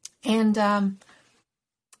 And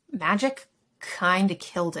Magic kind of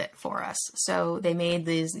killed it for us. So they made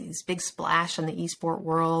these big splash in the esport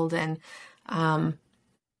world, and I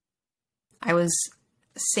was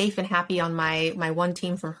safe and happy on my one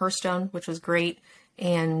team from Hearthstone, which was great.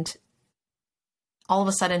 And all of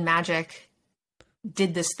a sudden Magic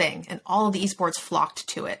did this thing, and all of the esports flocked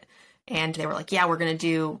to it. And they were like, yeah, we're going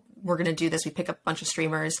to do this. We pick up a bunch of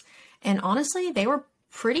streamers. And honestly, they were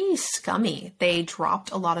pretty scummy. They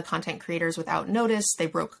dropped a lot of content creators without notice. They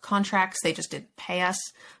broke contracts. They just didn't pay us.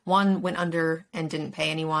 One went under and didn't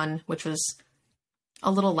pay anyone, which was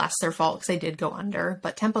a little less their fault because they did go under.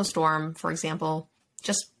 But Tempo Storm, for example,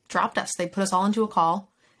 just dropped us. They put us all into a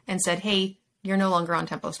call and said, hey, you're no longer on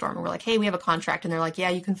Tempo Storm. And we're like, hey, we have a contract. And they're like, yeah,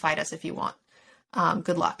 you can fight us if you want.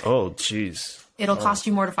 Good luck. Oh, geez. It'll cost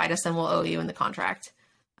you more to fight us than we'll owe you in the contract.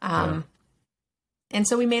 And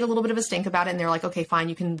so we made a little bit of a stink about it. And they're like, okay, fine.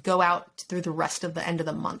 You can go out through the rest of the end of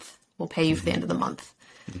the month. We'll pay you for the end of the month.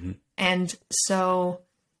 Mm-hmm. And so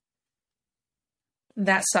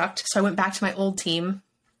that sucked. So I went back to my old team,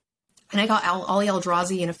 and I got Ollie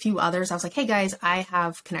Eldrazi and a few others. I was like, hey guys, I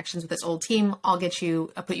have connections with this old team. I'll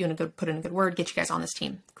put in a good word, get you guys on this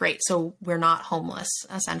team. Great. So we're not homeless,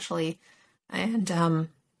 essentially. And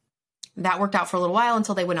that worked out for a little while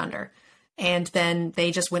until they went under. And then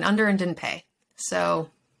they just went under and didn't pay. So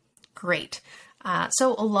great.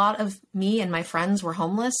 So a lot of me and my friends were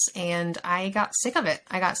homeless, and I got sick of it.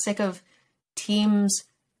 I got sick of teams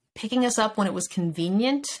picking us up when it was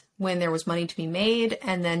convenient, when there was money to be made,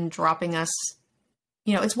 and then dropping us.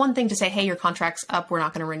 It's one thing to say, hey, your contract's up, we're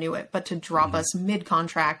not going to renew it. But to drop us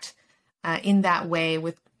mid-contract in that way,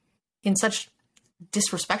 in such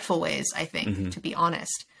disrespectful ways, I think, to be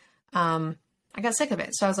honest. I got sick of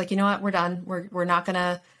it. So I was like, you know what, we're done. We're not going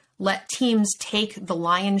to let teams take the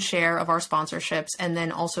lion's share of our sponsorships and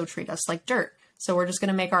then also treat us like dirt. So we're just going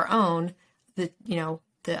to make our own.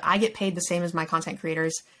 I get paid the same as my content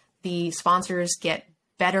creators. The sponsors get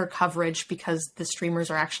better coverage because the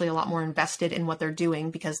streamers are actually a lot more invested in what they're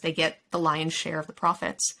doing because they get the lion's share of the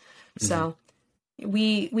profits. Mm-hmm. So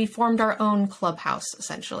we formed our own clubhouse,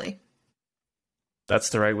 essentially.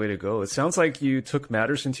 That's the right way to go. It sounds like you took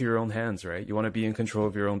matters into your own hands, right? You want to be in control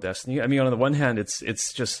of your own destiny. I mean, on the one hand,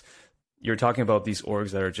 it's just, you're talking about these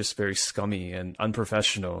orgs that are just very scummy and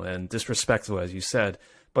unprofessional and disrespectful, as you said.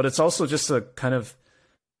 But it's also just a kind of,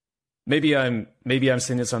 maybe I'm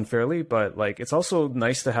saying this unfairly, but it's also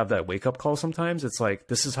nice to have that wake up call sometimes. It's like,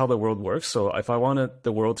 this is how the world works. So if I wanted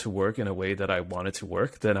the world to work in a way that I want it to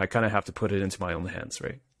work, then I kind of have to put it into my own hands,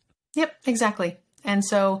 right? Yep, exactly. And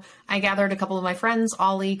so I gathered a couple of my friends,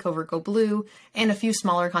 Ollie, Covert Go Blue, and a few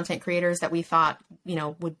smaller content creators that we thought,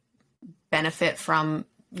 would benefit from,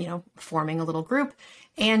 forming a little group.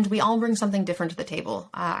 And we all bring something different to the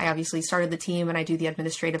table. I obviously started the team, and I do the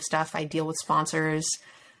administrative stuff. I deal with sponsors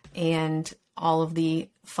and all of the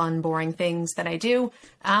fun, boring things that I do.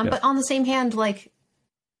 But on the same hand,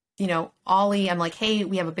 Ollie, I'm like, hey,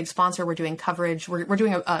 we have a big sponsor. We're doing coverage. We're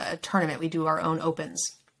doing a tournament. We do our own opens.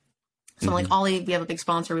 So I'm like, Ollie, we have a big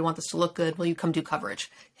sponsor. We want this to look good. Will you come do coverage?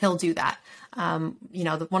 He'll do that. One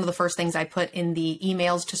of the first things I put in the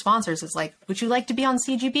emails to sponsors is like, would you like to be on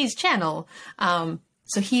CGB's channel?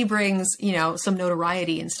 So he brings, some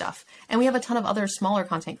notoriety and stuff. And we have a ton of other smaller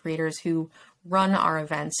content creators who run our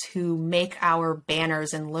events, who make our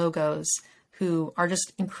banners and logos, who are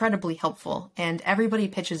just incredibly helpful. And everybody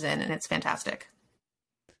pitches in, and it's fantastic.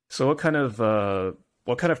 So what kind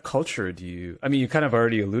of culture do you, I mean, you kind of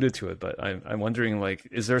already alluded to it, but I'm wondering, like,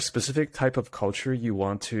 is there a specific type of culture you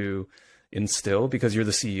want to instill? Because you're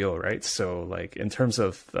the CEO, right? So like in terms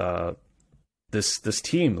of this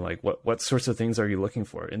team, like what sorts of things are you looking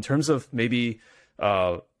for in terms of maybe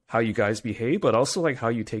how you guys behave, but also like how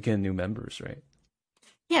you take in new members, right?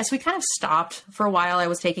 Yes, we kind of stopped for a while. I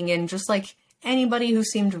was taking in just like anybody who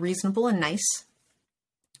seemed reasonable and nice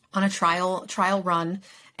on a trial run.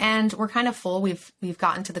 And we're kind of full. We've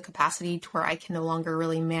gotten to the capacity to where I can no longer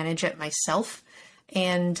really manage it myself.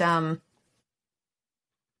 And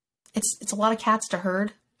it's a lot of cats to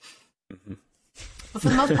herd. Mm-hmm. But for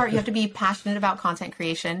the most part, you have to be passionate about content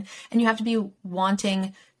creation, and you have to be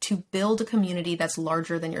wanting to build a community that's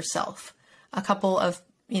larger than yourself. A couple of,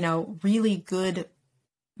 really good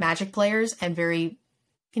Magic players and very,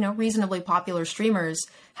 reasonably popular streamers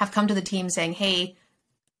have come to the team saying, hey,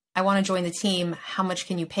 I want to join the team. How much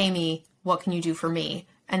can you pay me? What can you do for me?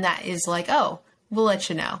 And that is like, oh, we'll let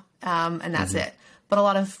you know. And that's it. But a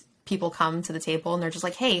lot of people come to the table and they're just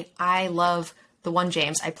like, hey, I love the one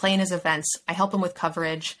James. I play in his events. I help him with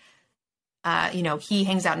coverage. He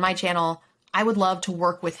hangs out in my channel. I would love to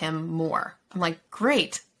work with him more. I'm like,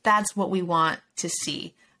 great. That's what we want to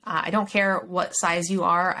see. I don't care what size you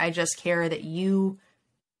are. I just care that you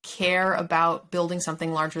care about building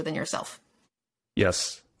something larger than yourself.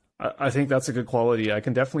 Yes. I think that's a good quality. I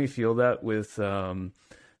can definitely feel that with,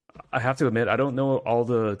 I have to admit, I don't know all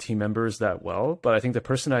the team members that well, but I think the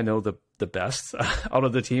person I know the best out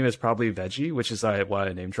of the team is probably Veggie, which is why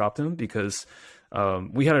I name dropped him, because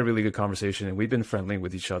we had a really good conversation and we've been friendly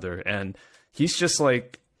with each other. And he's just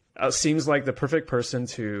like, seems like the perfect person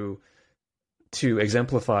to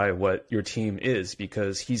exemplify what your team is,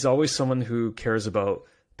 because he's always someone who cares about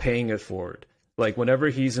paying it forward. Like whenever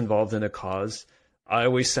he's involved in a cause, I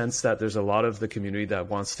always sense that there's a lot of the community that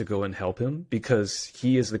wants to go and help him, because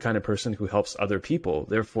he is the kind of person who helps other people.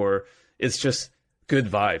 Therefore, it's just good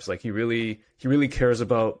vibes. Like he really cares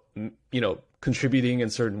about, contributing in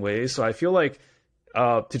certain ways. So I feel like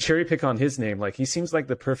to cherry pick on his name, like he seems like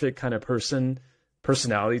the perfect kind of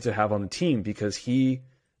personality to have on the team, because he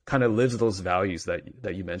kind of lives those values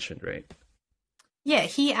that you mentioned, right? Yeah,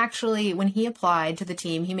 he actually, when he applied to the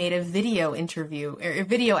team, he made a video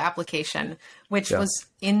application, which was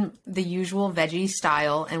in the usual Veggie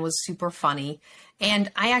style and was super funny.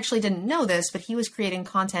 And I actually didn't know this, but he was creating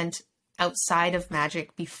content outside of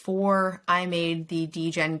Magic before I made the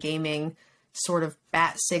DGen Gaming sort of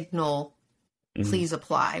bat signal, please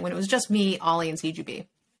apply, when it was just me, Ollie, and CGB.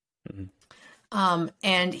 Mm-hmm.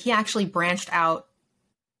 And he actually branched out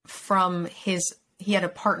from he had a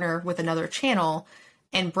partner with another channel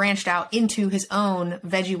and branched out into his own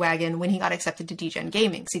Veggie Wagon when he got accepted to DGen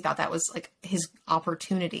Gaming. So he thought that was like his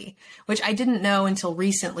opportunity, which I didn't know until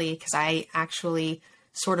recently, because I actually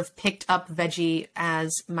sort of picked up Veggie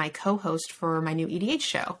as my co-host for my new EDH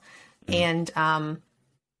show. And I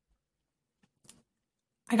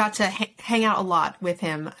got to hang out a lot with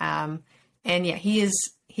him. And yeah, he's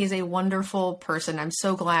a wonderful person. I'm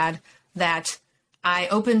so glad that I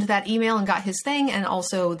opened that email and got his thing, and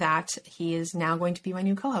also that he is now going to be my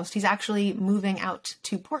new co-host. He's actually moving out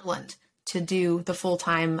to Portland to do the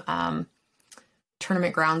full-time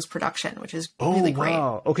Tournament Grounds production, which is really great. Oh,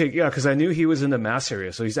 wow. Okay, yeah, because I knew he was in the Mass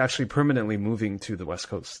area, so he's actually permanently moving to the West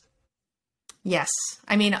Coast. Yes.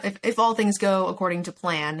 I mean, if all things go according to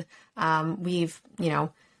plan, we've,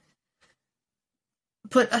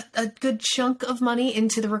 put a good chunk of money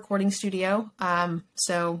into the recording studio.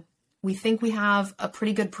 So we think we have a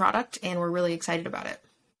pretty good product, and we're really excited about it.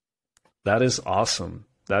 That is awesome.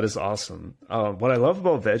 That is awesome. What I love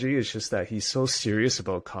about Veggie is just that he's so serious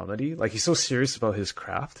about comedy. Like he's so serious about his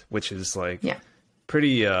craft, which is like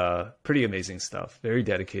pretty amazing stuff. Very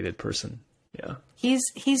dedicated person. Yeah. He's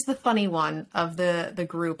the funny one of the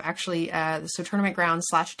group. Actually, so Tournament Grounds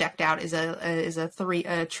 / Decked Out is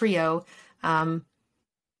a trio.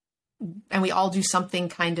 And we all do something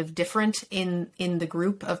kind of different in the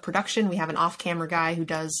group of production. We have an off-camera guy who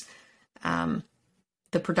does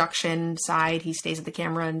the production side. He stays at the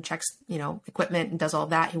camera and checks, equipment and does all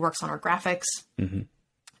that. He works on our graphics,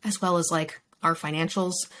 as well as like our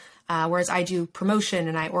financials. Whereas I do promotion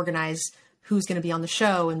and I organize who's going to be on the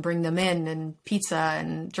show and bring them in, and pizza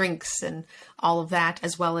and drinks and all of that,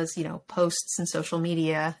 as well as, posts and social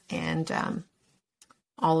media and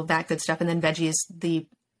all of that good stuff. And then Veggie is the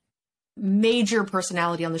major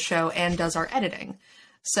personality on the show and does our editing.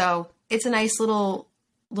 So it's a nice little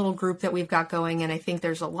group that we've got going, and I think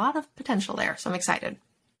there's a lot of potential there. So I'm excited.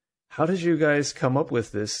 How did you guys come up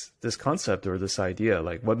with this concept or this idea?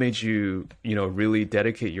 Like, what made you, really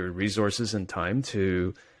dedicate your resources and time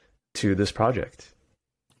to this project?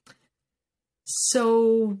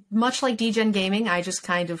 So much like DGen Gaming, I just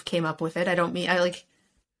kind of came up with it. I don't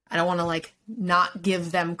want to not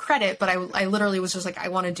give them credit, but I literally was just like, I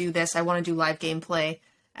want to do this. I want to do live gameplay.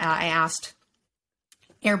 I asked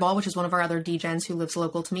Airball, which is one of our other DGens who lives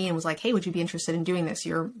local to me, and was like, hey, would you be interested in doing this?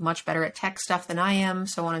 You're much better at tech stuff than I am,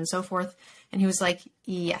 so on and so forth. And he was like,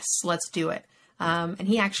 yes, let's do it. And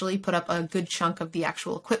he actually put up a good chunk of the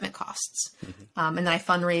actual equipment costs. And then I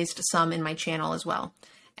fundraised some in my channel as well.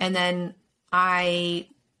 And then I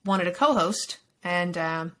wanted a co-host, and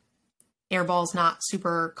Airball's not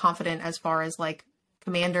super confident as far as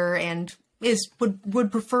Commander, and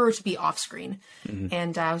would prefer to be off screen.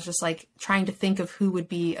 And I was just trying to think of who would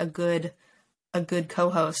be a good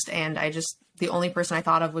co-host. And the only person I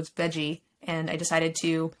thought of was Veggie. And I decided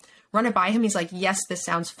to run it by him. He's like, yes, this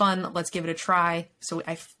sounds fun. Let's give it a try. So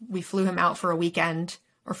we flew him out for a weekend,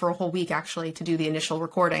 or for a whole week actually, to do the initial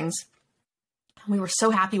recordings. We were so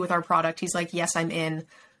happy with our product. He's like, yes, I'm in.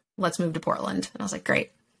 Let's move to Portland. And I was like,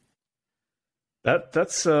 great.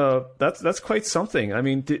 That's quite something. I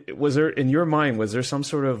mean, was there, in your mind, was there some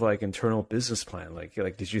sort of internal business plan? Like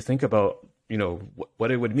did you think about, what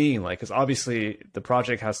it would mean? Because obviously the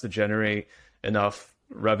project has to generate enough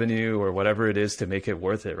revenue or whatever it is to make it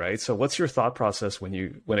worth it, right? So what's your thought process when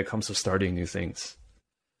it comes to starting new things?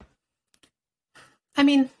 I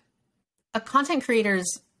mean, a content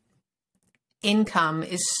creator's income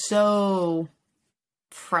is so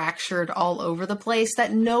fractured all over the place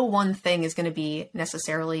that no one thing is going to be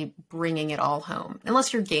necessarily bringing it all home,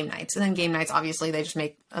 unless you're Game Nights. And then Game Nights, obviously, they just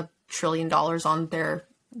make $1 trillion on their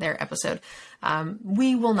episode.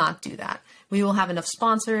 We will not do that. We will have enough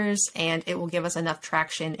sponsors, and it will give us enough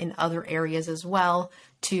traction in other areas as well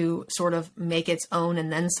to sort of make its own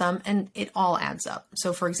and then some, and it all adds up.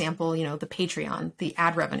 So for example, the Patreon, the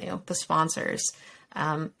ad revenue, the sponsors,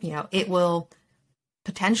 it will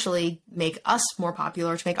potentially make us more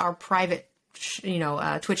popular, to make our private,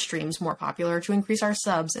 Twitch streams more popular, to increase our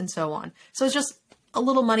subs, and so on. So it's just a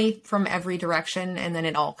little money from every direction, and then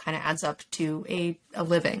it all kind of adds up to a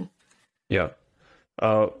living. Yeah.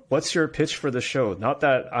 What's your pitch for the show? Not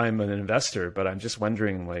that I'm an investor, but I'm just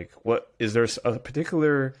wondering, what is there a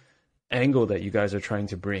particular angle that you guys are trying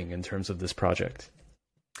to bring in terms of this project?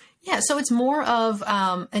 Yeah, so it's more of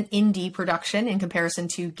an indie production in comparison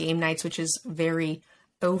to Game Nights, which is very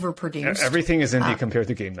overproduced. Everything is indie compared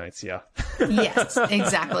to Game Nights, yeah. Yes,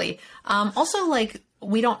 exactly. Also,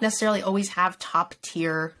 we don't necessarily always have top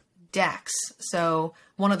tier decks. So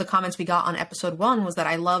one of the comments we got on episode 1 was that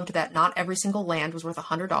I loved that not every single land was worth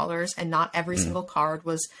 $100, and not every single card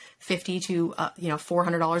was $50 to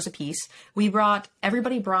 $400 a piece.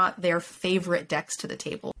 Everybody brought their favorite decks to the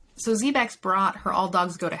table. So Zbex brought her All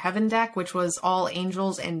Dogs Go to Heaven deck, which was all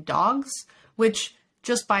angels and dogs, which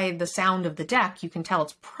just by the sound of the deck, you can tell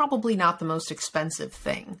it's probably not the most expensive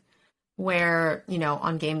thing. Where,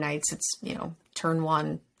 on Game Nights, it's, turn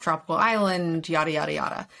 1, Tropical Island, yada, yada,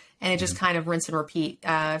 yada. And it just kind of rinse and repeat.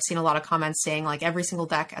 I've seen a lot of comments saying every single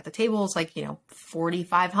deck at the table is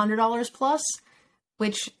 $4,500 plus,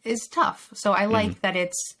 which is tough. So I like that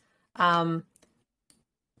it's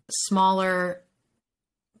smaller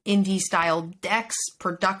indie style decks,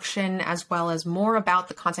 production, as well as more about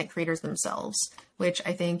the content creators themselves, which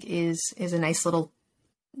I think is a nice little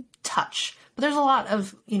touch. But there's a lot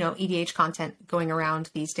of, EDH content going around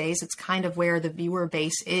these days. It's kind of where the viewer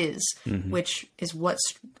base is, which is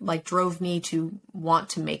what's drove me to want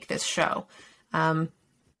to make this show.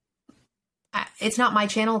 It's not my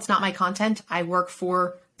channel. It's not my content. I work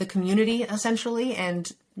for the community essentially.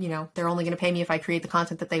 And, they're only going to pay me if I create the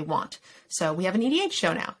content that they want. So we have an EDH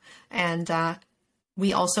show now. And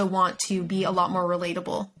we also want to be a lot more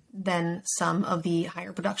relatable than some of the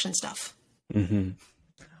higher production stuff. Mm-hmm.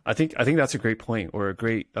 I think that's a great point, or a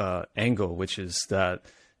great angle, which is that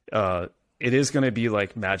it is going to be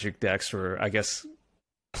like Magic decks, or I guess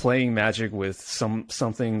playing Magic with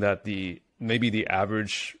something that maybe the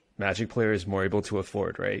average Magic player is more able to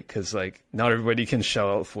afford, right? Because not everybody can shell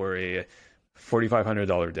out for a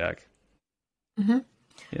 $4,500 deck. Mm-hmm.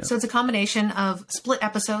 Yeah. So it's a combination of split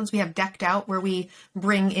episodes. We have Decked Out, where we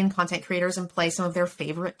bring in content creators and play some of their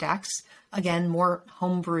favorite decks. Again, more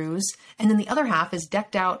home brews. And then the other half is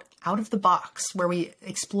Decked Out Out of the Box, where we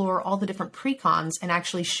explore all the different precons and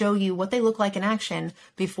actually show you what they look like in action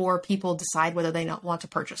before people decide whether they want to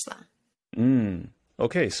purchase them.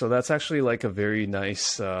 Okay, so that's actually like a very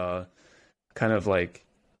nice kind of like,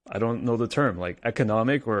 I don't know the term, like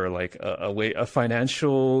economic or like a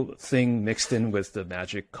financial thing mixed in with the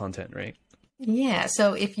Magic content, right? Yeah.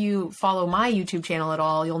 So if you follow my YouTube channel at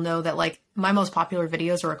all, you'll know that like my most popular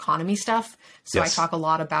videos are economy stuff. So Yes. I talk a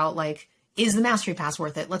lot about like, is the Mastery Pass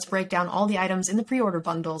worth it? Let's break down all the items in the pre-order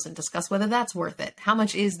bundles and discuss whether that's worth it. How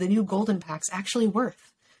much is the new golden packs actually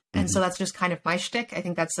worth? And so that's just kind of my shtick. I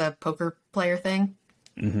think that's a poker player thing.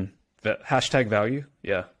 Hashtag value.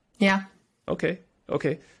 Yeah. Yeah. Okay.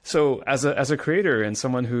 So as a creator and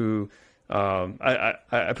someone who, I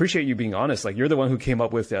appreciate you being honest. Like, you're the one who came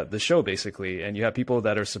up with the show basically, and you have people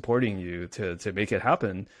that are supporting you to make it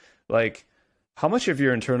happen. Like, how much of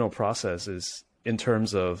your internal process is in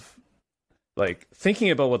terms of like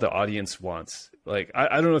thinking about what the audience wants? Like,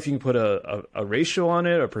 I don't know if you can put a ratio on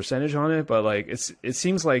it or percentage on it, but like it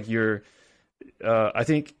seems like you're, I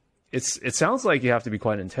think it sounds like you have to be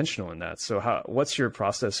quite intentional in that. So what's your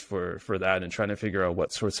process for that and trying to figure out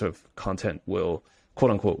what sorts of content will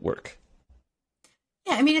quote unquote work?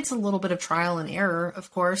 Yeah, I mean, it's a little bit of trial and error,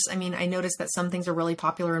 of course. I mean, I noticed that some things are really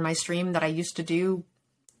popular in my stream that I used to do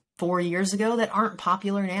 4 years ago that aren't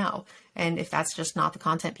popular now. And if that's just not the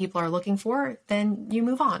content people are looking for, then you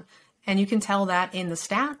move on. And you can tell that in the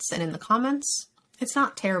stats and in the comments. It's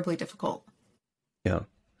not terribly difficult. Yeah.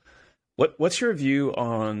 What's your view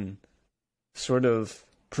on sort of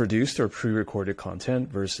produced or pre-recorded content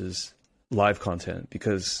versus live content?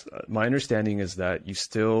 Because my understanding is that you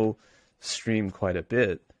still stream quite a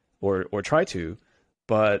bit or try to,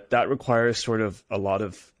 but that requires sort of a lot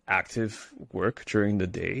of active work during the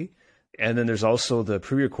day. And then there's also the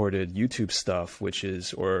pre-recorded YouTube stuff, which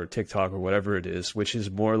is, or TikTok or whatever it is, which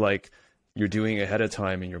is more like you're doing ahead of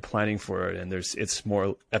time and you're planning for it. And it's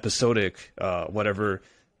more episodic, whatever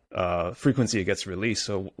frequency it gets released.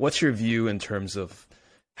 So what's your view in terms of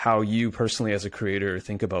how you personally as a creator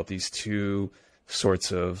think about these two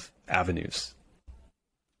sorts of avenues?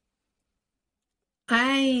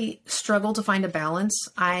 I struggle to find a balance.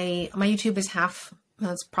 My YouTube is half,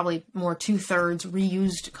 that's probably more 2/3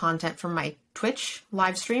 reused content from my Twitch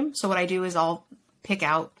live stream. So what I do is I'll pick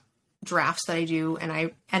out drafts that I do and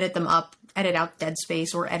I edit them up, edit out dead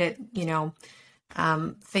space, or edit,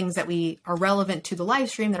 things that are relevant to the live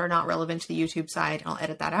stream that are not relevant to the YouTube side. I'll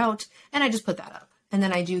edit that out and I just put that up. And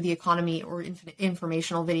then I do the economy or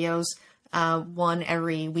informational videos, one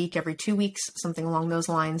every week, every 2 weeks, something along those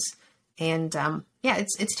lines. And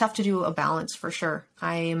it's tough to do a balance for sure.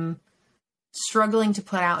 I'm struggling to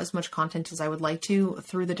put out as much content as I would like to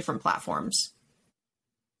through the different platforms.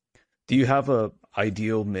 Do you have a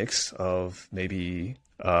ideal mix of maybe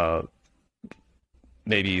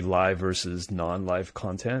live versus non-live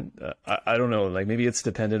content? I don't know, like maybe it's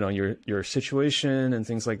dependent on your situation and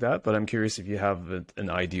things like that, but I'm curious if you have an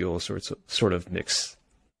ideal sort of mix.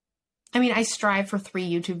 I mean, I strive for 3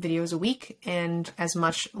 YouTube videos a week and as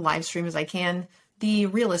much live stream as I can. The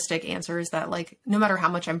realistic answer is that, like, no matter how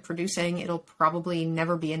much I'm producing, it'll probably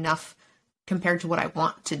never be enough compared to what I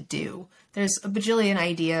want to do. There's a bajillion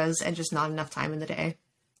ideas and just not enough time in the day.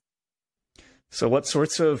 So what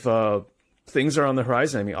sorts of things are on the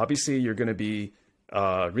horizon? I mean, obviously you're going to be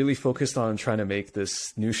really focused on trying to make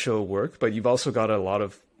this new show work, but you've also got a lot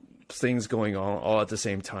of things going on all at the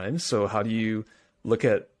same time. So how do you look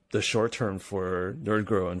at the short term for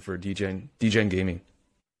NerdGrow and for DGen Gaming?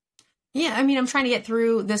 Yeah, I mean, I'm trying to get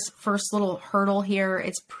through this first little hurdle here.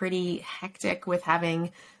 It's pretty hectic with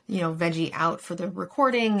having, Veggie out for the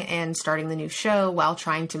recording and starting the new show while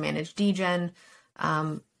trying to manage DGen.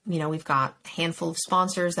 We've got a handful of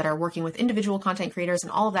sponsors that are working with individual content creators,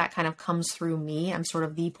 and all of that kind of comes through me. I'm sort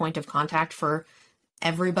of the point of contact for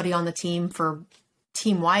everybody on the team for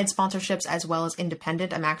team-wide sponsorships as well as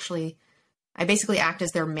independent. I basically act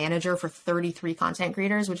as their manager for 33 content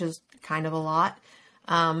creators, which is kind of a lot.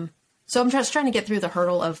 So I'm just trying to get through the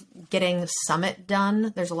hurdle of getting Summit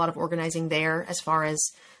done. There's a lot of organizing there as far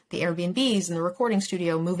as the Airbnbs and the recording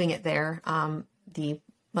studio, moving it there.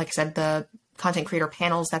 Like I said, the content creator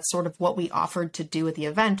panels, that's sort of what we offered to do at the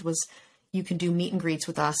event was you can do meet and greets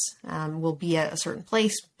with us. We'll be at a certain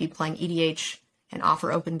place, be playing EDH and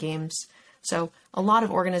offer open games. So a lot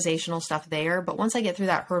of organizational stuff there. But once I get through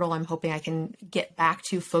that hurdle, I'm hoping I can get back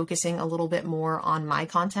to focusing a little bit more on my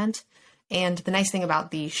content. And the nice thing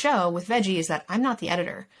about the show with Veggie is that I'm not the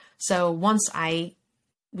editor. So once I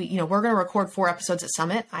we're going to record 4 episodes at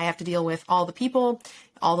Summit. I have to deal with all the people,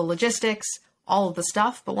 all the logistics, all of the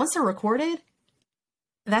stuff. But once they're recorded,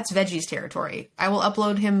 that's Veggie's territory. I will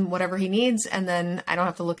upload him whatever he needs, and then I don't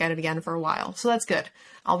have to look at it again for a while. So that's good.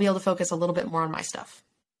 I'll be able to focus a little bit more on my stuff.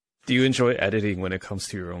 Do you enjoy editing when it comes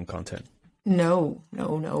to your own content? No. I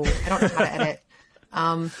don't know how to edit.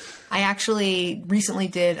 I actually recently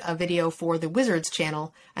did a video for the Wizards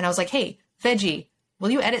channel, and I was like, hey, Veggie,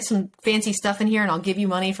 will you edit some fancy stuff in here and I'll give you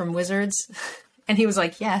money from Wizards? And he was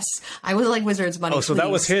like, yes, I would like Wizards money. Oh, so please.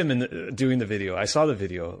 that was him doing the video. I saw the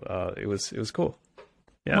video. It was cool.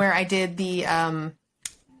 Yeah. Where I did the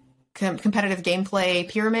competitive gameplay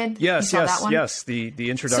pyramid. Yes. The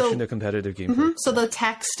introduction to competitive gameplay. So the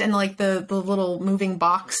text and like the little moving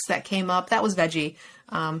box that came up, that was Veggie.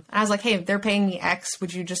 And I was like, hey, if they're paying me X,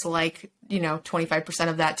 would you just like, 25%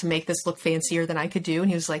 of that to make this look fancier than I could do? And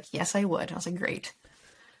he was like, yes, I would. I was like, great.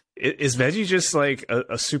 Is Veggie just like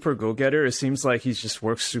a super go-getter? It seems like he's just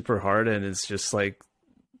works super hard and is just like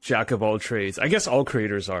jack of all trades. I guess all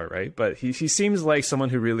creators are, right? But he seems like someone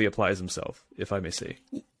who really applies himself, if I may say.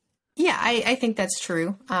 Yeah, I think that's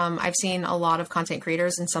true. I've seen a lot of content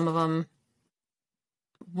creators, and some of them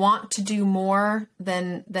want to do more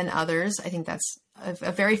than others. I think that's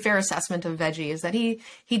a very fair assessment of Veggie, is that he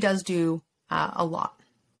does do a lot.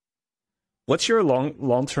 What's your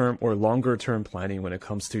long-term or longer-term planning when it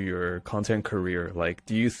comes to your content career? Like,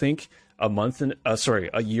 do you think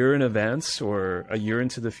a year in advance or a year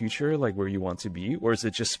into the future, like where you want to be? Or is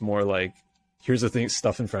it just more like, here's the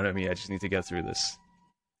stuff in front of me, I just need to get through this?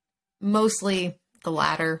 Mostly the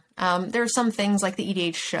latter. There are some things like the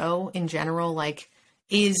EDH show in general, like,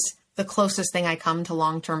 is the closest thing I come to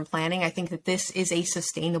long-term planning. I think that this is a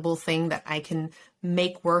sustainable thing that I can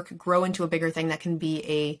make work, grow into a bigger thing that can be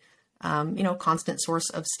a constant source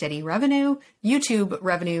of steady revenue. YouTube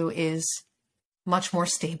revenue is much more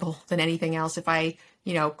stable than anything else. If I,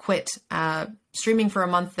 quit streaming for a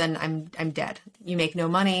month, then I'm dead. You make no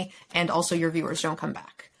money, and also your viewers don't come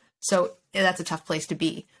back. So that's a tough place to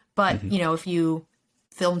be. But, if you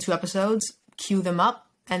film 2 episodes, queue them up,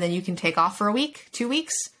 and then you can take off for a week, 2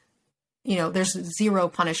 weeks, there's zero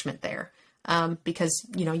punishment there. Because,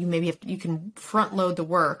 you can front load the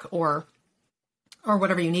work or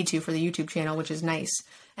whatever you need to for the YouTube channel, which is nice.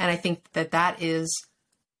 And I think that is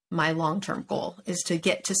my long-term goal, is to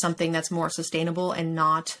get to something that's more sustainable and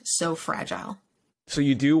not so fragile. So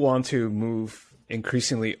you do want to move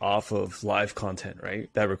increasingly off of live content, right?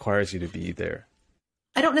 That requires you to be there.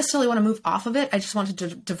 I don't necessarily want to move off of it. I just wanted to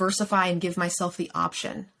diversify and give myself the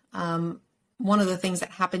option. One of the things that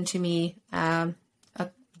happened to me a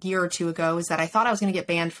year or 2 ago is that I thought I was going to get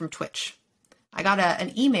banned from Twitch. I got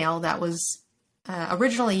an email that was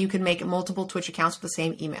originally you could make multiple Twitch accounts with the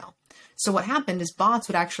same email. So what happened is bots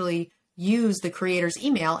would actually use the creator's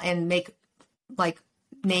email and make like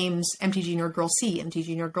names MTG Nerd Girl C,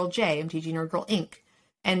 MTG Nerd Girl J, MTG Nerd Girl Inc.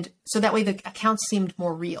 And so that way the accounts seemed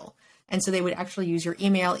more real. And so they would actually use your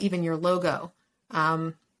email, even your logo.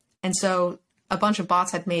 And so a bunch of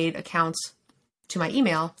bots had made accounts to my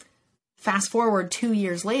email. Fast forward 2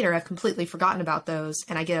 years later, I've completely forgotten about those.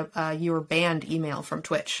 And I get a you were banned email from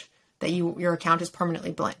Twitch that your account is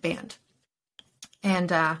permanently banned.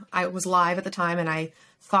 And I was live at the time, and I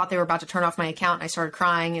thought they were about to turn off my account. And I started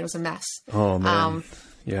crying. It was a mess. Oh, man.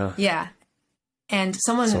 Yeah. Yeah. And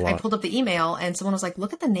I pulled up the email, and someone was like,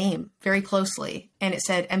 look at the name very closely. And it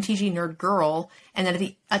said MTG Nerd Girl. And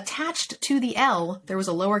then attached to the L, there was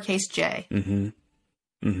a lowercase j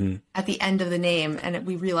at the end of the name. And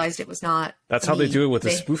we realized it was not. That's how they do it with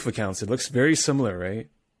the spoof accounts. It looks very similar, right?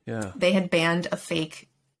 Yeah. They had banned a fake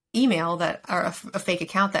email a fake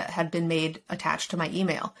account that had been made attached to my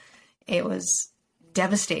email. It was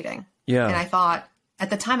devastating. Yeah. And I thought, at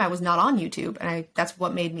the time I was not on YouTube, and that's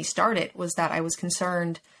what made me start it, was that I was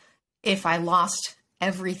concerned if I lost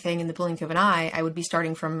everything in the blink of an eye, I would be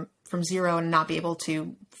starting from zero and not be able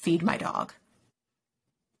to feed my dog.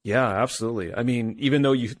 Yeah, absolutely. I mean, even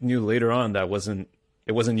though you knew later on that it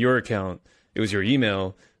wasn't your account, it was your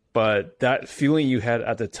email, but that feeling you had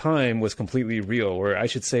at the time was completely real, or I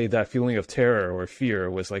should say that feeling of terror or fear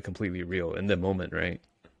was like completely real in the moment, right?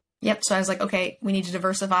 Yep. So I was like, okay, we need to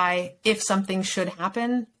diversify. If something should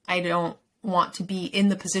happen, I don't want to be in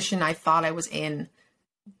the position I thought I was in.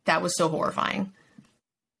 That was so horrifying.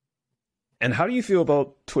 And how do you feel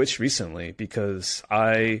about Twitch recently? Because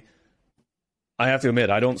I have to admit,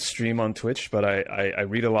 I don't stream on Twitch, but I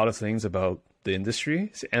read a lot of things about the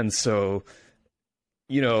industry. And so,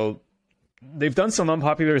 they've done some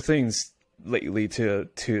unpopular things lately to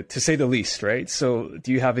say the least, right? So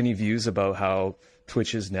do you have any views about how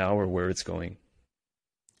Twitch is now or where it's going?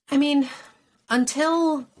 I mean,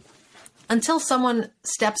 until someone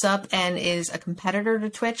steps up and is a competitor to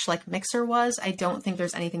Twitch like Mixer was, I don't think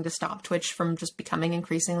there's anything to stop Twitch from just becoming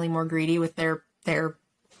increasingly more greedy with their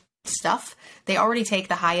stuff. They already take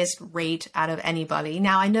the highest rate out of anybody.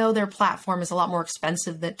 Now, I know their platform is a lot more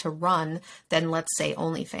expensive to run than, let's say,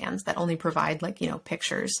 OnlyFans that only provide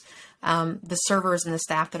pictures. The servers and the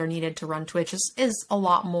staff that are needed to run Twitch is a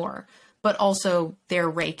lot more, but also their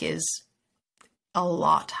rake is a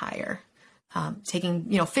lot higher. Taking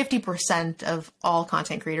 50% of all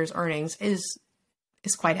content creators' earnings is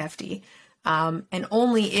quite hefty, and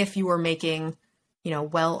only if you were making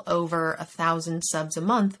well over 1,000 subs a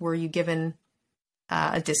month were you given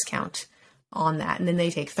a discount on that, and then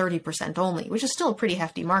they take 30% only, which is still a pretty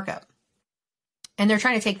hefty markup. And they're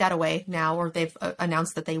trying to take that away now, or they've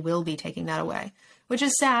announced that they will be taking that away, which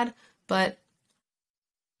is sad, but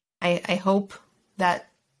I hope that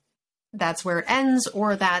that's where it ends,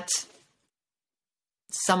 or that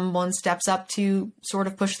someone steps up to sort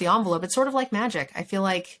of push the envelope. It's sort of like Magic. I feel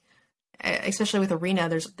like, especially with Arena,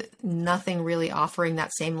 there's nothing really offering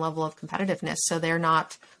that same level of competitiveness. So they're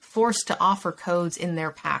not forced to offer codes in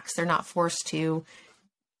their packs. They're not forced to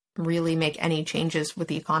really make any changes with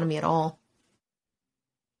the economy at all.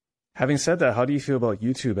 Having said that, how do you feel about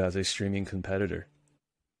YouTube as a streaming competitor?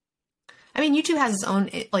 I mean, YouTube has its own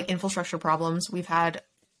infrastructure problems.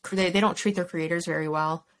 They don't treat their creators very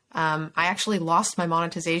well. I actually lost my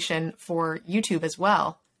monetization for YouTube as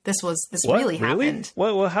well. This really happened.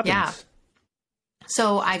 What happened? Yeah.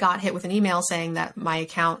 So I got hit with an email saying that my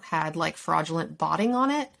account had fraudulent botting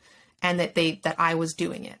on it, and that I was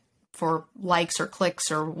doing it for likes or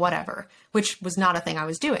clicks or whatever, which was not a thing I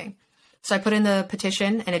was doing. So I put in the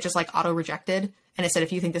petition, and it just auto rejected, and it said,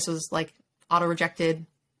 if you think this was auto rejected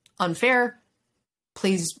unfair,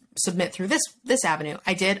 please submit through this avenue.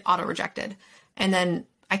 I did, auto rejected, and then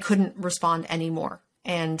I couldn't respond anymore.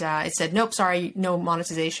 And it said, nope, sorry, no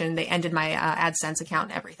monetization. They ended my AdSense account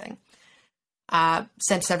and everything.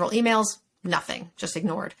 Sent several emails, nothing, just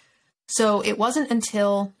ignored. So it wasn't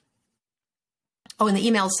until, and the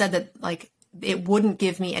email said that it wouldn't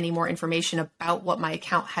give me any more information about what my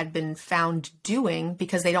account had been found doing,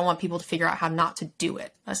 because they don't want people to figure out how not to do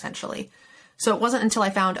it, essentially. So it wasn't until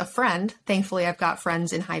I found a friend, thankfully I've got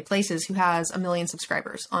friends in high places, who has 1 million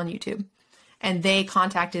subscribers on YouTube. And they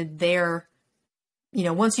contacted their,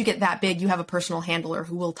 once you get that big, you have a personal handler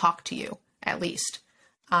who will talk to you, at least.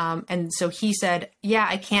 And so he said, yeah,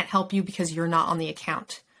 I can't help you because you're not on the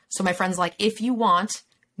account. So my friend's like, if you want,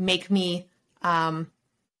 make me, not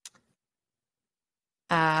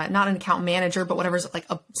an account manager, but whatever's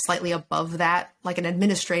slightly above that, like an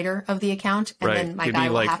administrator of the account. And then my guy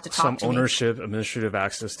will have to talk to me. Some ownership, administrative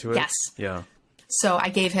access to it. Yes. Yeah. So I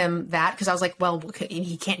gave him that because I was like, well,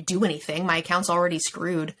 he can't do anything. My account's already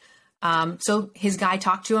screwed. So his guy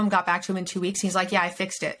talked to him, got back to him in 2 weeks. He's like, yeah, I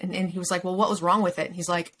fixed it. And he was like, well, what was wrong with it? And he's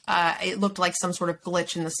like, it looked like some sort of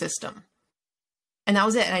glitch in the system. And that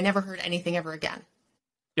was it. And I never heard anything ever again.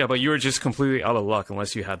 Yeah, but you were just completely out of luck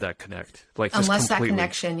unless you had that connect. Unless that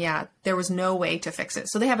connection, yeah, there was no way to fix it.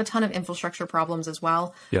 So they have a ton of infrastructure problems as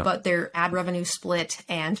well. Yeah. But their ad revenue split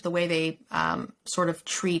and the way they sort of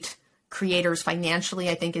treat creators financially,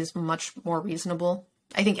 I think, is much more reasonable.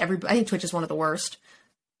 I think Twitch is one of the worst,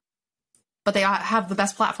 but they have the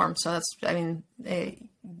best platform. So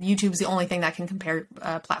YouTube's the only thing that can compare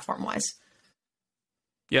platform wise.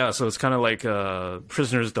 Yeah, so it's kind of like a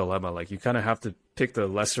prisoner's dilemma. You kind of have to pick the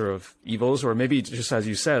lesser of evils, or maybe just as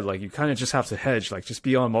you said, you kind of just have to hedge, just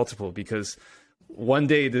be on multiple, because one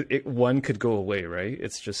day one could go away, right?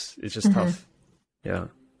 It's just tough. Yeah.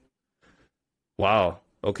 Wow.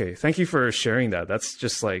 Okay. Thank you for sharing that. That's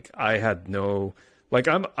just I had no,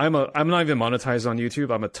 I'm not even monetized on YouTube.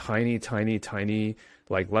 I'm a tiny,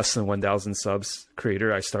 less than 1,000 subs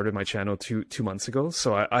creator. I started my channel two months ago.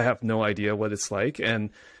 So I have no idea what it's like.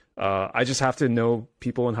 And I just have to know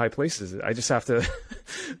people in high places. I just have to,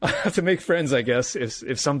 I have to make friends, I guess.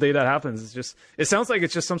 If someday that happens, it sounds like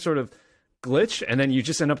it's just some sort of glitch, and then you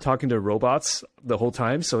just end up talking to robots the whole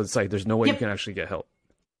time. So it's there's no way you can actually get help.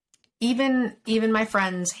 Even my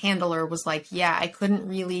friend's handler was like, yeah, I couldn't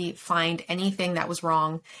really find anything that was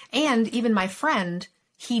wrong. And even my friend,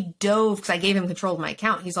 he dove, because I gave him control of my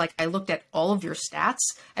account. He's like, I looked at all of your stats.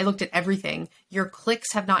 I looked at everything. Your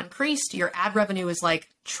clicks have not increased. Your ad revenue is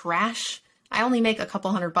trash. I only make a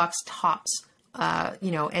couple $100 tops,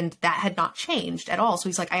 and that had not changed at all. So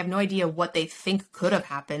he's like, I have no idea what they think could have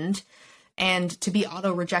happened. And to be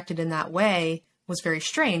auto rejected in that way was very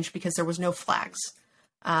strange because there was no flags.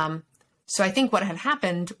 So I think what had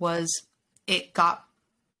happened was it got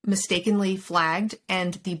mistakenly flagged,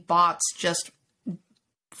 and the bots just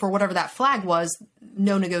for whatever that flag was,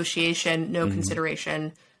 no negotiation, no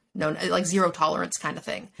consideration, no, like zero tolerance kind of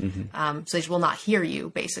thing. So they just will not hear you,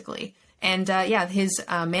 basically. And his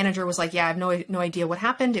manager was like, yeah, I have no idea what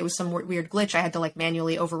happened. It was some weird glitch. I had to like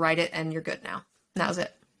manually override it, and you're good now. And that was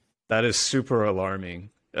it. That is super alarming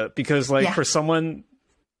because like for someone,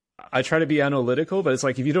 I try to be analytical, but it's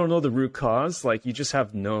like if you don't know the root cause, like you're just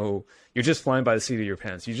flying by the seat of your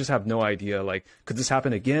pants. You just have no idea. Like, could this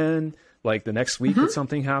happen again? Like the next week, could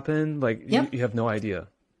something happen? Like you have no idea.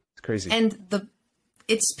 It's crazy. And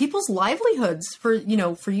it's people's livelihoods for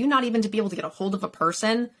you not even to be able to get a hold of a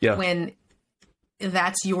person when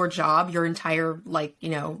that's your job, your entire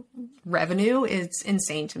revenue is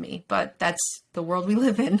insane to me. But that's the world we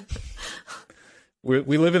live in.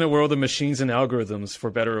 We live in a world of machines and algorithms,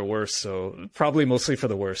 for better or worse. So probably mostly for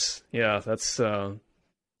the worse. Yeah, that's. I'm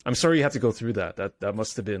sorry you have to go through that. That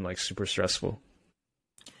must have been like super stressful.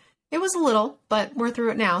 It was a little, but we're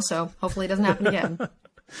through it now. So hopefully it doesn't happen again.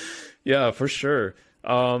 Yeah, for sure.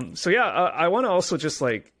 I want to also just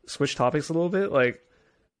like switch topics a little bit. Like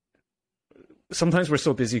sometimes we're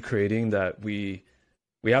so busy creating that we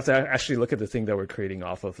have to actually look at the thing that we're creating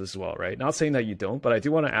off of as well, right? Not saying that you don't, but I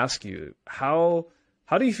do want to ask you, how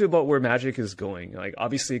do you feel about where Magic is going? Like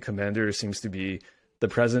obviously Commander seems to be the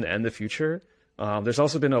present and the future. There's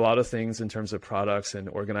also been a lot of things in terms of products and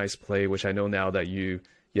organized play, which I know now that you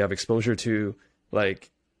have exposure to. Like,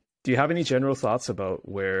 do you have any general thoughts about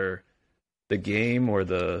where the game or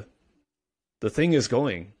the thing is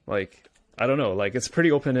going? Like, I don't know, like it's a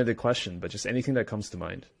pretty open-ended question, but just anything that comes to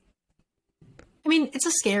mind. I mean, it's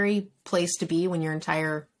a scary place to be when your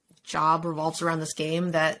entire job revolves around this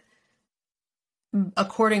game that,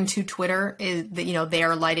 according to Twitter, is that, they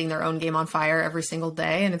are lighting their own game on fire every single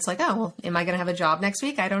day. And it's like, oh, well, am I going to have a job next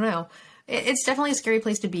week? I don't know. It's definitely a scary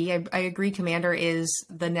place to be. I agree. Commander is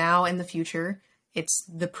the now and the future. It's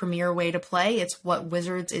the premier way to play. It's what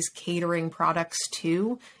Wizards is catering products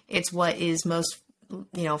to. It's what is most,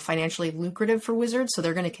 financially lucrative for Wizards. So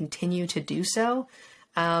they're going to continue to do so.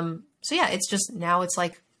 It's just now it's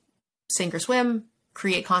like sink or swim,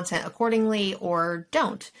 create content accordingly or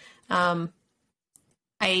don't.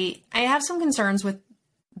 I have some concerns with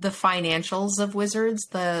the financials of Wizards,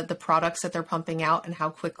 the products that they're pumping out and how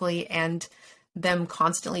quickly, and them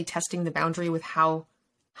constantly testing the boundary with how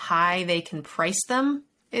high they can price them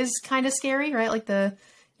is kind of scary, right? Like they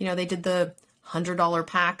did the $100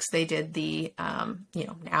 packs. They did the,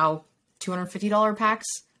 now $250 packs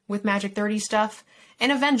with Magic 30 stuff.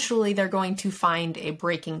 And eventually they're going to find a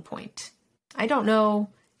breaking point. I don't know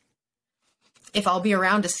if I'll be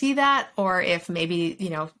around to see that, or if maybe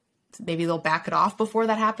they'll back it off before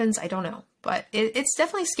that happens. I don't know. But it's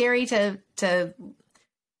definitely scary to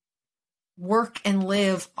work and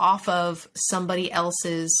live off of somebody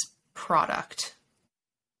else's product.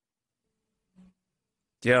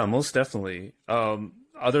 Yeah, most definitely.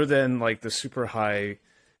 Other than like the super high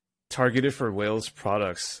targeted for whales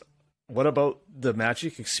products, what about the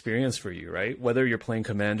Magic experience for you, right? Whether you're playing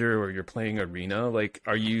Commander or you're playing Arena, like,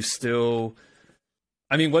 are you still...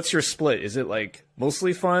 I mean, what's your split? Is it like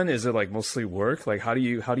mostly fun? Is it like mostly work? Like, how do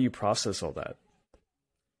you process all that?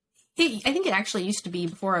 I think it actually used to be,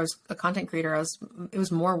 before I was a content creator, it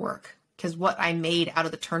was more work, because what I made out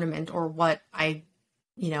of the tournament, or what the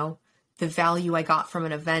value I got from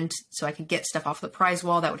an event, so I could get stuff off the prize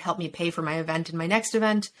wall that would help me pay for my event and my next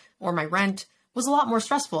event, or my rent, was a lot more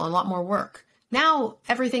stressful and a lot more work. Now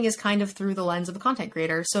everything is kind of through the lens of a content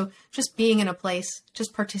creator. So just being in a place,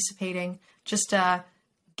 just participating, just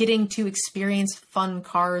getting to experience fun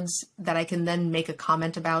cards that I can then make a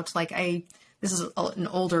comment about. Like this is an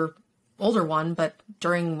older one, but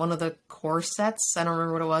during one of the core sets, I don't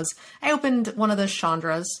remember what it was, I opened one of the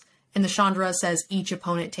Chandras, and the Chandra says each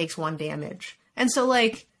opponent takes 1 damage. And so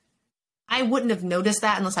like, I wouldn't have noticed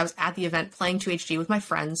that unless I was at the event playing 2HG with my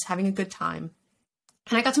friends, having a good time.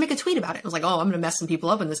 And I got to make a tweet about it. It was like, oh, I'm going to mess some people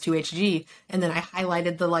up in this 2HG. And then I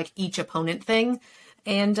highlighted the like each opponent thing.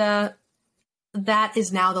 And that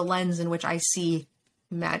is now the lens in which I see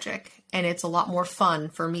Magic. And it's a lot more fun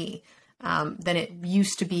for me than it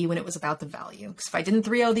used to be when it was about the value. Because if I didn't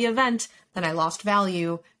 3-0 the event, then I lost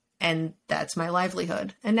value, and that's my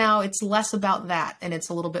livelihood. And now it's less about that, and it's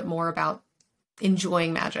a little bit more about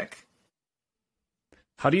enjoying Magic.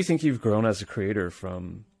 How do you think you've grown as a creator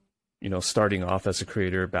from, starting off as a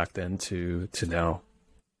creator back then to now?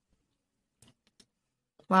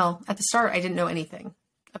 Well, at the start, I didn't know anything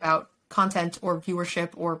about content or viewership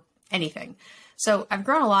or anything. So I've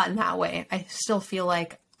grown a lot in that way. I still feel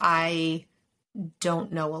like I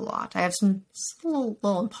don't know a lot. I have some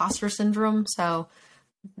little imposter syndrome, so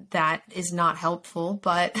that is not helpful.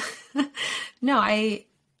 But no, I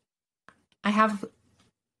I have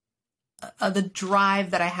the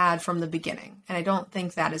drive that I had from the beginning, and I don't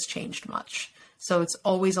think that has changed much. So it's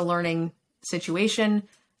always a learning situation.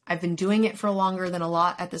 I've been doing it for longer than a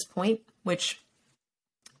lot at this point, which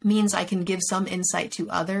means I can give some insight to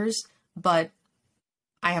others, but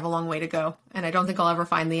I have a long way to go, and I don't think I'll ever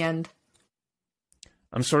find the end.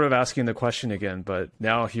 I'm sort of asking the question again, but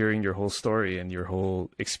now hearing your whole story and your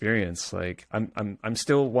whole experience, like I'm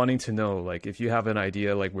still wanting to know, like, if you have an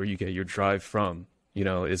idea, like, where you get your drive from, you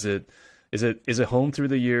know, is it home through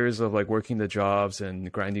the years of like working the jobs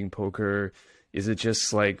and grinding poker? Is it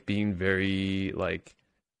just like being very like,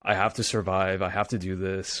 I have to survive, I have to do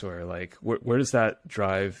this, or like, where does that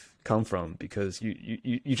drive come from? Because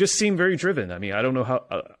you just seem very driven. I mean, I don't know how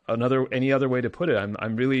any other way to put it.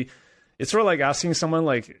 I'm really. It's sort of like asking someone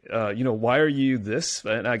like, you know, why are you this?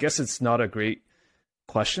 And I guess it's not a great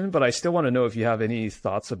question, but I still want to know if you have any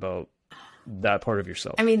thoughts about that part of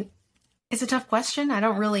yourself. I mean, it's a tough question. I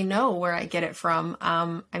don't really know where I get it from.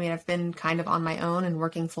 I mean, I've been kind of on my own and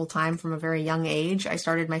working full time from a very young age. I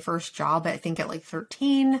started my first job, I think, at like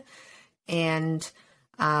 13. And,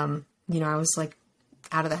 you know, I was like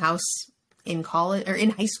out of the house in college or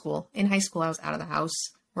in high school. In high school, I was out of the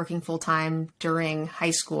house working full time during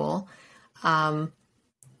high school. You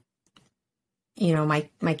know, my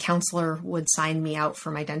counselor would sign me out for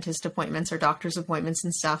my dentist appointments or doctor's appointments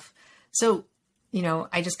and stuff. So, you know,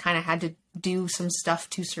 I just kind of had to do some stuff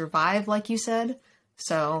to survive, like you said.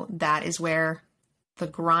 So that is where the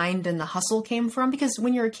grind and the hustle came from, because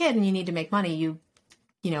when you're a kid and you need to make money, you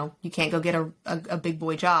know, you can't go get a big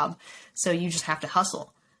boy job. So you just have to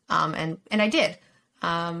hustle. And I did.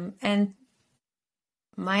 And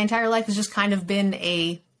my entire life has just kind of been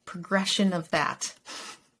a progression of that.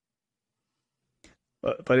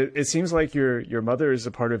 But it seems like your mother is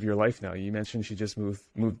a part of your life now. You mentioned she just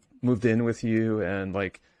moved in with you, and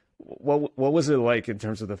like, what was it like in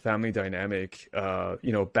terms of the family dynamic,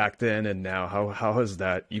 you know, back then and now? How has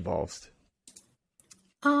that evolved?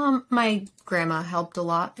 My grandma helped a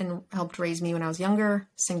lot and helped raise me when I was younger.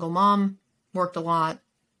 Single mom, worked a lot,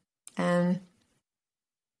 and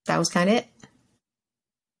that was kind of it.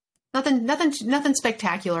 Nothing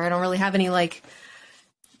spectacular. I don't really have any like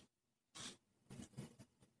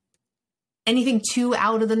anything too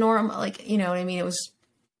out of the norm. Like, you know what I mean? It was,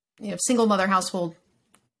 you know, single mother household.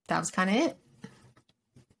 That was kind of it.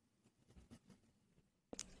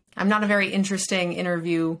 I'm not a very interesting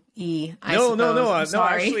interviewee.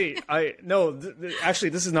 No. Actually,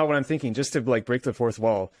 this is not what I'm thinking. Just to like break the fourth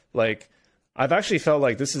wall, like, I've actually felt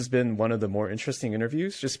like this has been one of the more interesting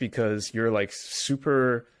interviews, just because you're like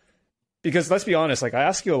super. Because let's be honest, like, I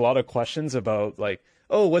ask you a lot of questions about like,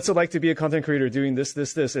 oh, what's it like to be a content creator doing this?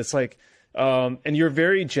 It's like, and you're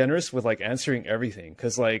very generous with like answering everything.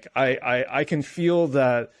 Cause like, I can feel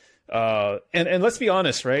that, and let's be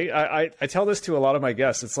honest, right? I tell this to a lot of my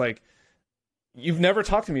guests. It's like, you've never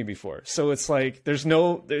talked to me before. So it's like,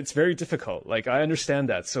 it's very difficult. Like, I understand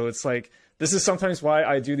that. So it's like, this is sometimes why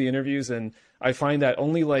I do the interviews, and I find that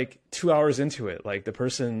only like 2 hours into it, like the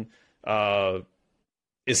person,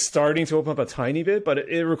 is starting to open up a tiny bit, but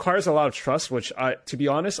it requires a lot of trust, which to be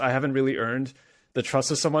honest, I haven't really earned the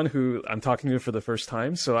trust of someone who I'm talking to for the first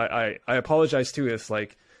time. So I apologize too if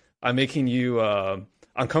like I'm making you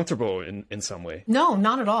uncomfortable in some way. No,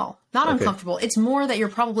 not at all. Not okay. Uncomfortable. It's more that you're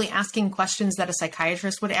probably asking questions that a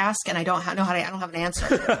psychiatrist would ask, and I don't have an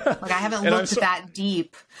answer. Like, I haven't looked that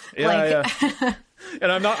deep. Yeah.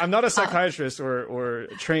 And I'm not a psychiatrist or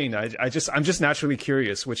trained. I'm just naturally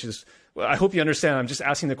curious, which is, I hope you understand. I'm just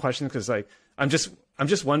asking the question because like I'm just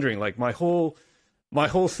wondering. Like, my whole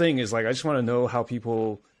thing is like, I just want to know how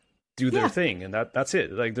people do their thing, and that's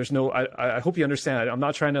it. Like, there's no. I hope you understand. I'm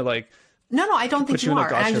not trying to like. No, I don't think you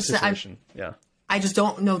are. I just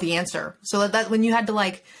don't know the answer. So that when you had to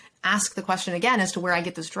like ask the question again as to where I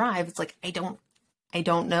get this drive, it's like I don't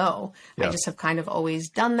know. Yeah. I just have kind of always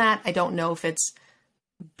done that. I don't know if it's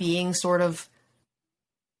being sort of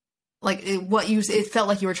like it felt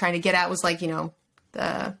like you were trying to get at was like, you know,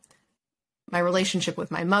 my relationship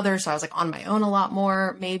with my mother. So I was like on my own a lot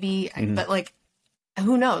more, maybe. Mm-hmm. But like,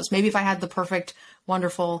 who knows? Maybe if I had the perfect,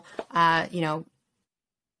 wonderful, you know,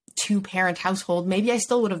 2-parent household, maybe I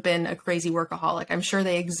still would have been a crazy workaholic. I'm sure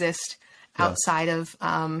they exist outside of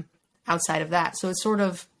that. So it's sort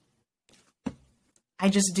of, I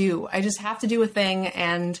just have to do a thing,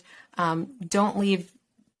 and don't leave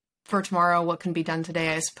for tomorrow what can be done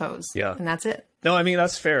today, I suppose. Yeah. And that's it. No, I mean,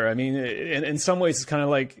 that's fair. I mean, in some ways it's kind of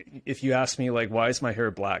like if you ask me like, why is my hair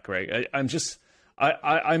black? Right. I'm just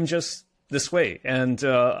this way. And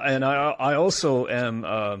I also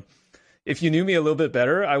am, if you knew me a little bit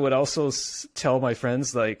better, I would also tell my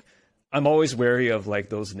friends, like, I'm always wary of like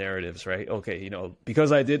those narratives, right? Okay,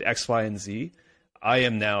 because I did X, Y, and Z, I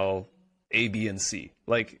am now A, B, and C.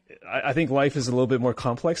 Like, I think life is a little bit more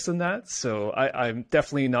complex than that. So I'm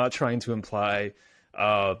definitely not trying to imply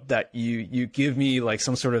that you give me like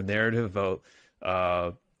some sort of narrative about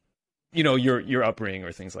your upbringing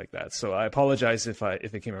or things like that. So I apologize if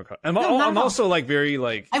it came across. I'm also like very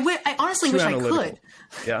like I honestly wish analytical. I could.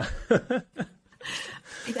 Yeah.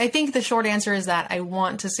 I think the short answer is that I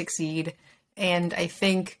want to succeed, and I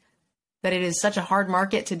think that it is such a hard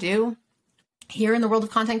market to do. Here in the world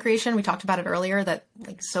of content creation, we talked about it earlier, that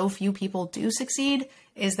like so few people do succeed,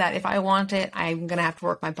 is that if I want it, I'm going to have to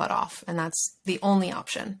work my butt off, and that's the only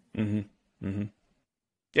option. Mm-hmm. Mm-hmm.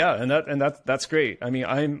 Yeah, and that's great. I mean,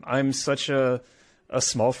 I'm such a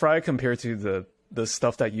small fry compared to the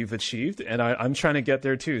stuff that you've achieved, and I'm trying to get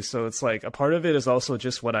there too. So it's like a part of it is also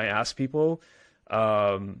just when I ask people,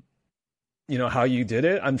 how you did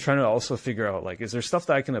it. I'm trying to also figure out like, is there stuff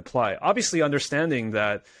that I can apply? Obviously, understanding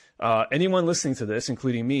that anyone listening to this,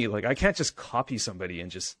 including me, like I can't just copy somebody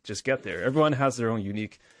and just get there. Everyone has their own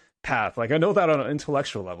unique path. Like I know that on an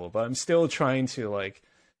intellectual level, but I'm still trying to like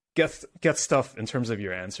get stuff in terms of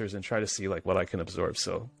your answers and try to see like what I can absorb.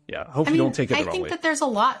 So yeah, I hope you don't take it the wrong way. I think that there's a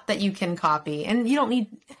lot that you can copy, and you don't need.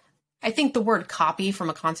 I think the word copy from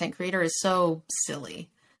a content creator is so silly.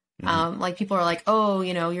 Mm-hmm. Like people are like, oh,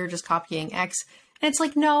 you're just copying X. And it's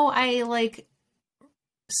like, no, I like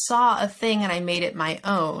saw a thing and I made it my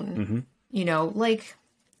own, Mm-hmm. Like,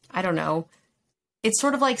 I don't know. It's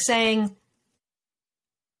sort of like saying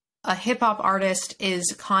a hip hop artist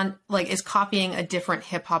is copying a different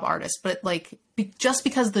hip hop artist, but like just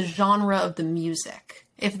because the genre of the music,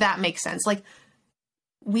 if that makes sense. Like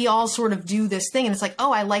we all sort of do this thing and it's like,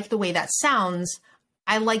 oh, I like the way that sounds.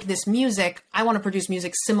 I like this music. I want to produce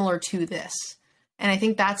music similar to this. And I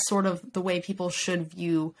think that's sort of the way people should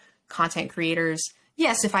view content creators.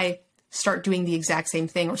 Yes, if I start doing the exact same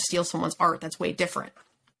thing or steal someone's art, that's way different.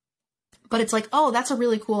 But it's like, oh, that's a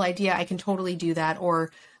really cool idea. I can totally do that.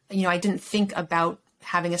 Or, I didn't think about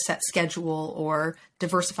having a set schedule or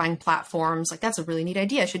diversifying platforms. Like, that's a really neat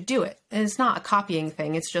idea. I should do it. And it's not a copying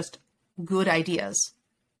thing. It's just good ideas.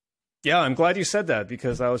 Yeah, I'm glad you said that,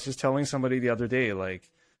 because I was just telling somebody the other day, like,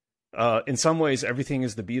 in some ways, everything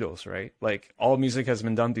is the Beatles, right? Like, all music has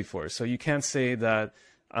been done before. So you can't say that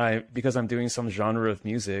because I'm doing some genre of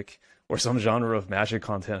music or some genre of magic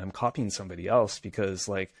content, I'm copying somebody else, because,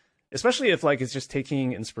 like, especially if, like, it's just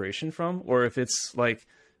taking inspiration from, or if it's, like,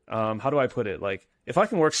 how do I put it? Like, if I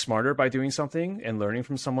can work smarter by doing something and learning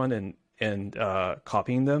from someone and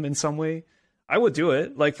copying them in some way, I would do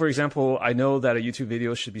it. Like, for example, I know that a YouTube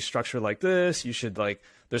video should be structured like this. You should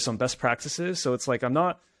there's some best practices. So it's like,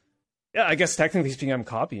 I guess technically speaking, I'm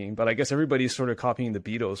copying, but I guess everybody's sort of copying the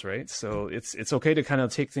Beatles, right? So it's okay to kind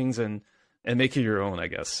of take things and make it your own, I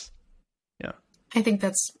guess. Yeah. I think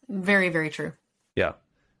that's very, very true. Yeah.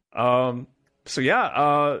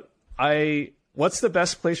 What's the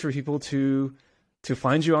best place for people to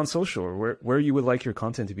find you on social, or where you would like your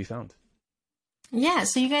content to be found? Yeah,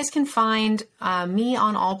 so you guys can find me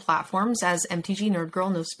on all platforms as MTG Nerd Girl,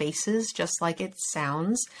 no spaces, just like it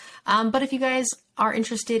sounds. But if you guys are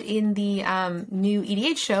interested in the new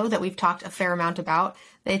EDH show that we've talked a fair amount about,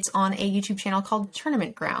 it's on a YouTube channel called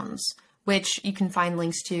Tournament Grounds, which you can find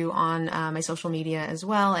links to on my social media as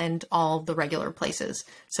well, and all the regular places.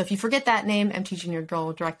 So if you forget that name, MTG Nerd Girl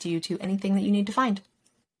will direct you to anything that you need to find.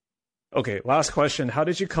 Okay, last question. How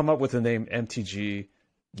did you come up with the name MTG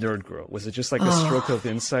Nerd Girl? Was it just like a stroke of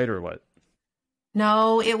insight or what?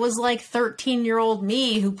 No, it was like 13-year-old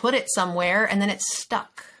me who put it somewhere and then it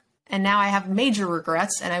stuck. And now I have major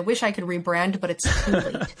regrets and I wish I could rebrand, but it's too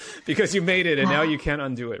late. Because you made it and now you can't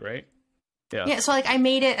undo it, right? Yeah, so I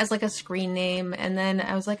made it as a screen name, and then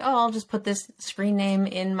I was like, oh, I'll just put this screen name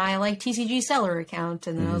in my TCG seller account.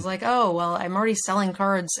 And then I was like, oh, well, I'm already selling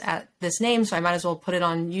cards at this name, so I might as well put it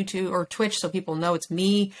on YouTube or Twitch so people know it's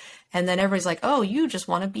me. And then everybody's like, oh, you just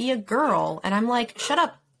want to be a girl. And I'm like, shut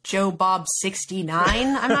up, Joe Bob 69.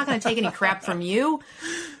 I'm not going to take any crap from you.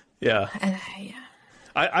 Yeah.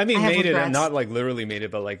 I mean, made it, and not literally made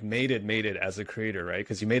it, but made it as a creator, right?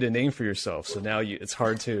 Because you made a name for yourself. So now it's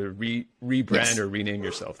hard to rebrand or rename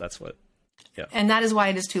yourself. That's what. Yeah. And that is why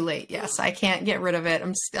it is too late. Yes, I can't get rid of it.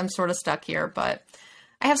 I'm sort of stuck here, but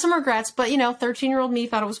I have some regrets. But 13-year-old me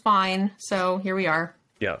thought it was fine, so here we are.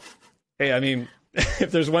 Yeah. Hey, I mean,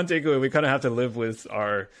 if there's one takeaway, we kind of have to live with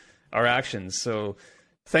our actions. So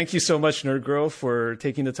thank you so much, Nerd Girl, for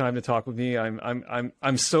taking the time to talk with me.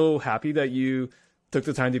 I'm so happy that you took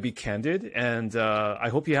the time to be candid, and I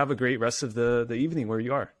hope you have a great rest of the evening where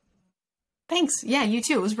you are. Thanks. Yeah, you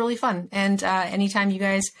too. It was really fun. And anytime you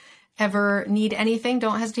guys ever need anything,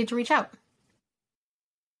 don't hesitate to reach out.